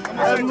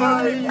 and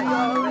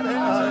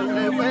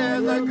where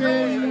the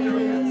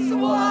great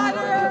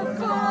water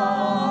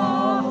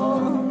flows.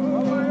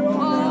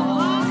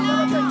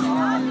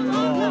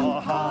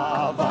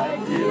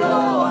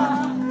 Iloa,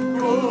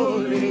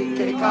 kuli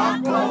ke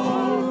Kāko,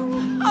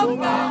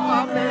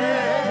 aumaame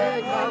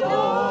ka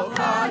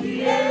loka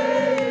ie,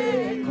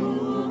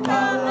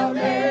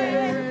 kukalame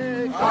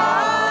ka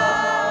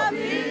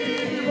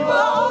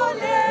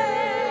viole.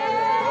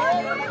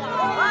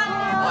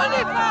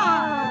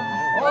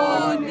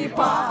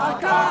 Onipa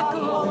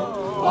Kāko,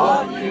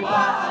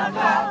 onipa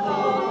Kāko,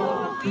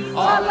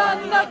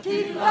 alana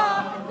kila,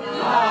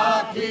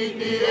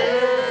 lakini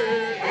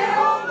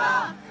eola,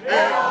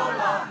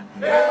 eola.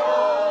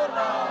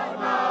 Eola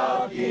na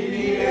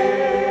kirie.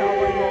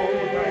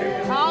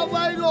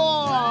 Hawaii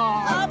loa.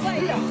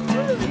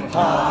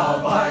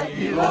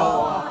 Hawaii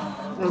loa.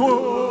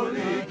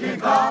 Kuli ki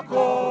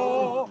Kāko.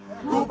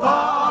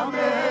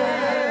 Kupame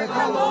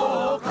ka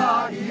loka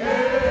ie.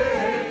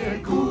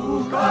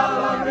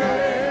 Kukalame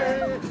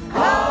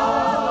ka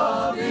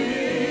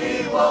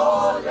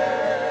viole.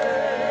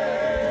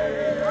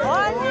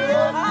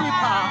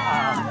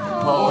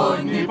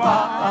 Onipa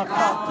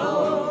Kāko.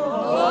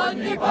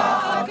 Onipa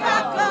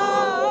Kāko,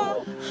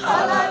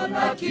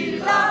 alana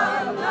kila,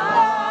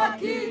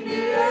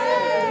 lakini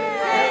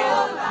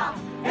eola,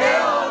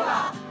 eola,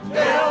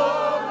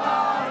 eola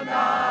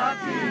na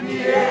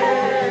kinie.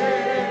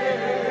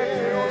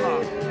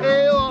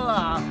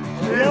 Eola,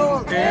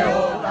 eola,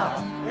 eola,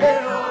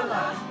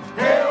 eola,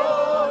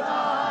 eola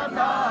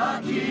na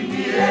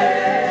kinie.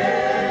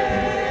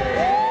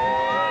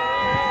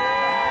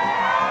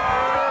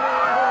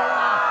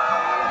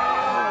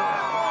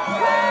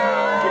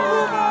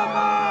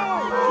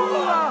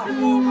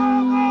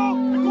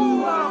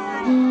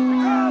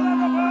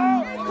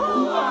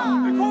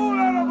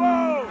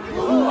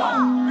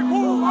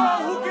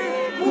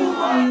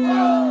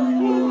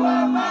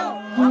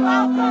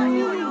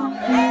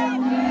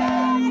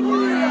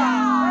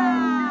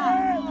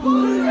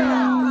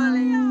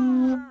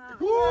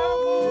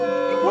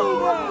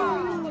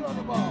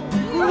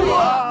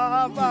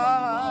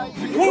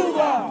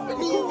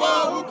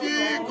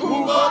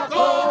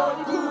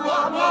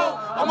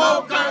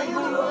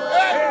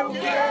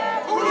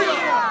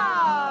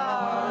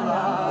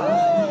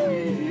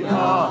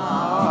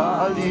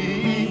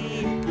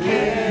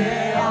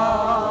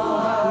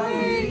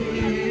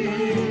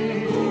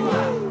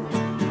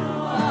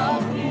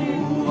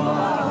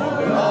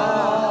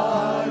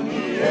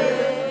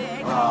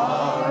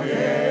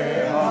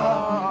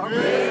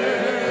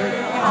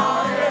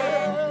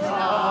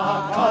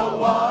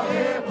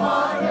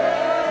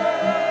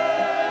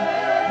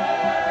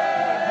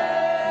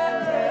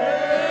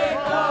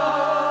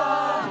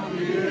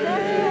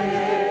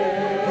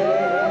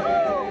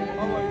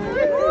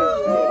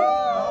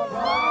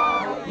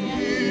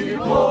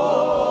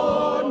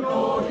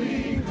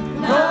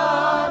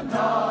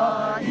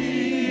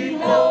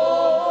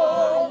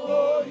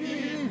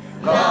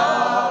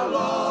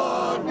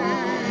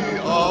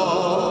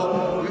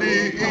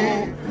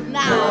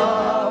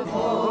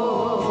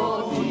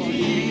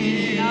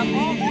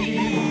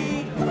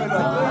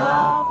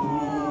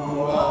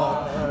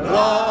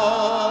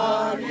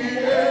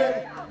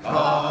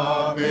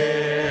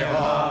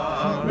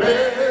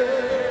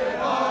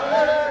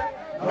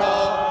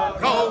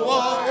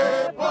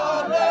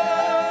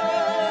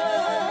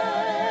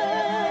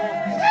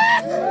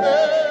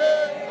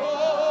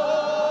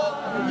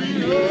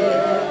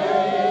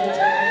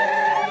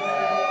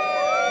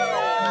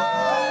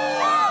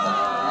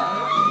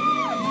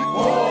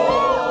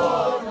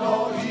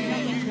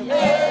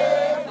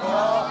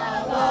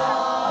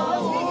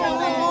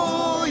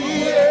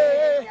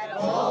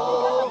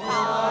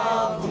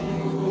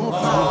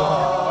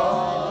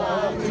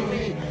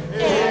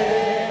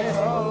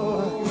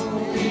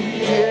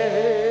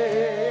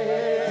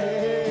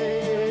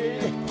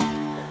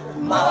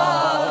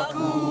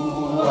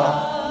 Makua,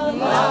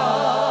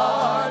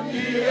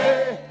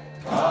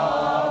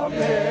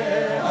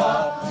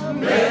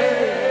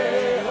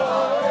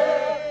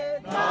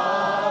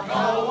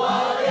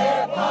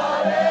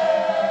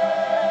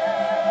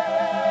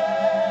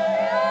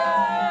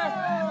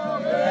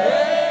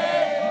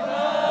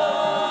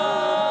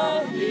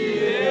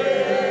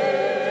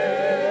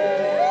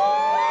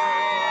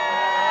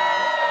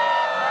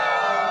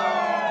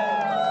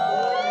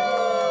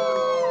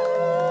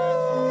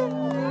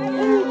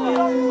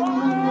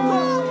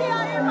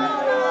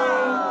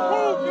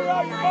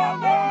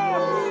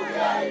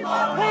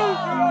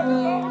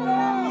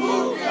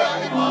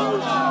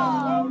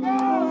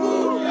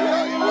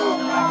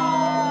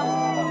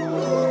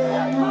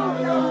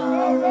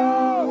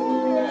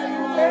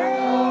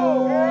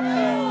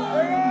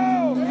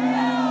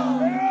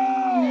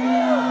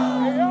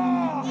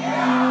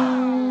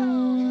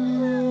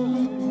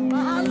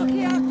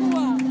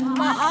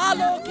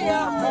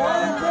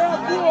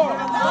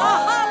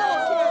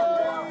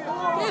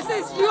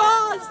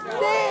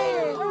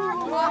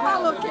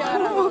 Mahalo,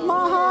 Kiara.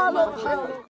 Mahalo.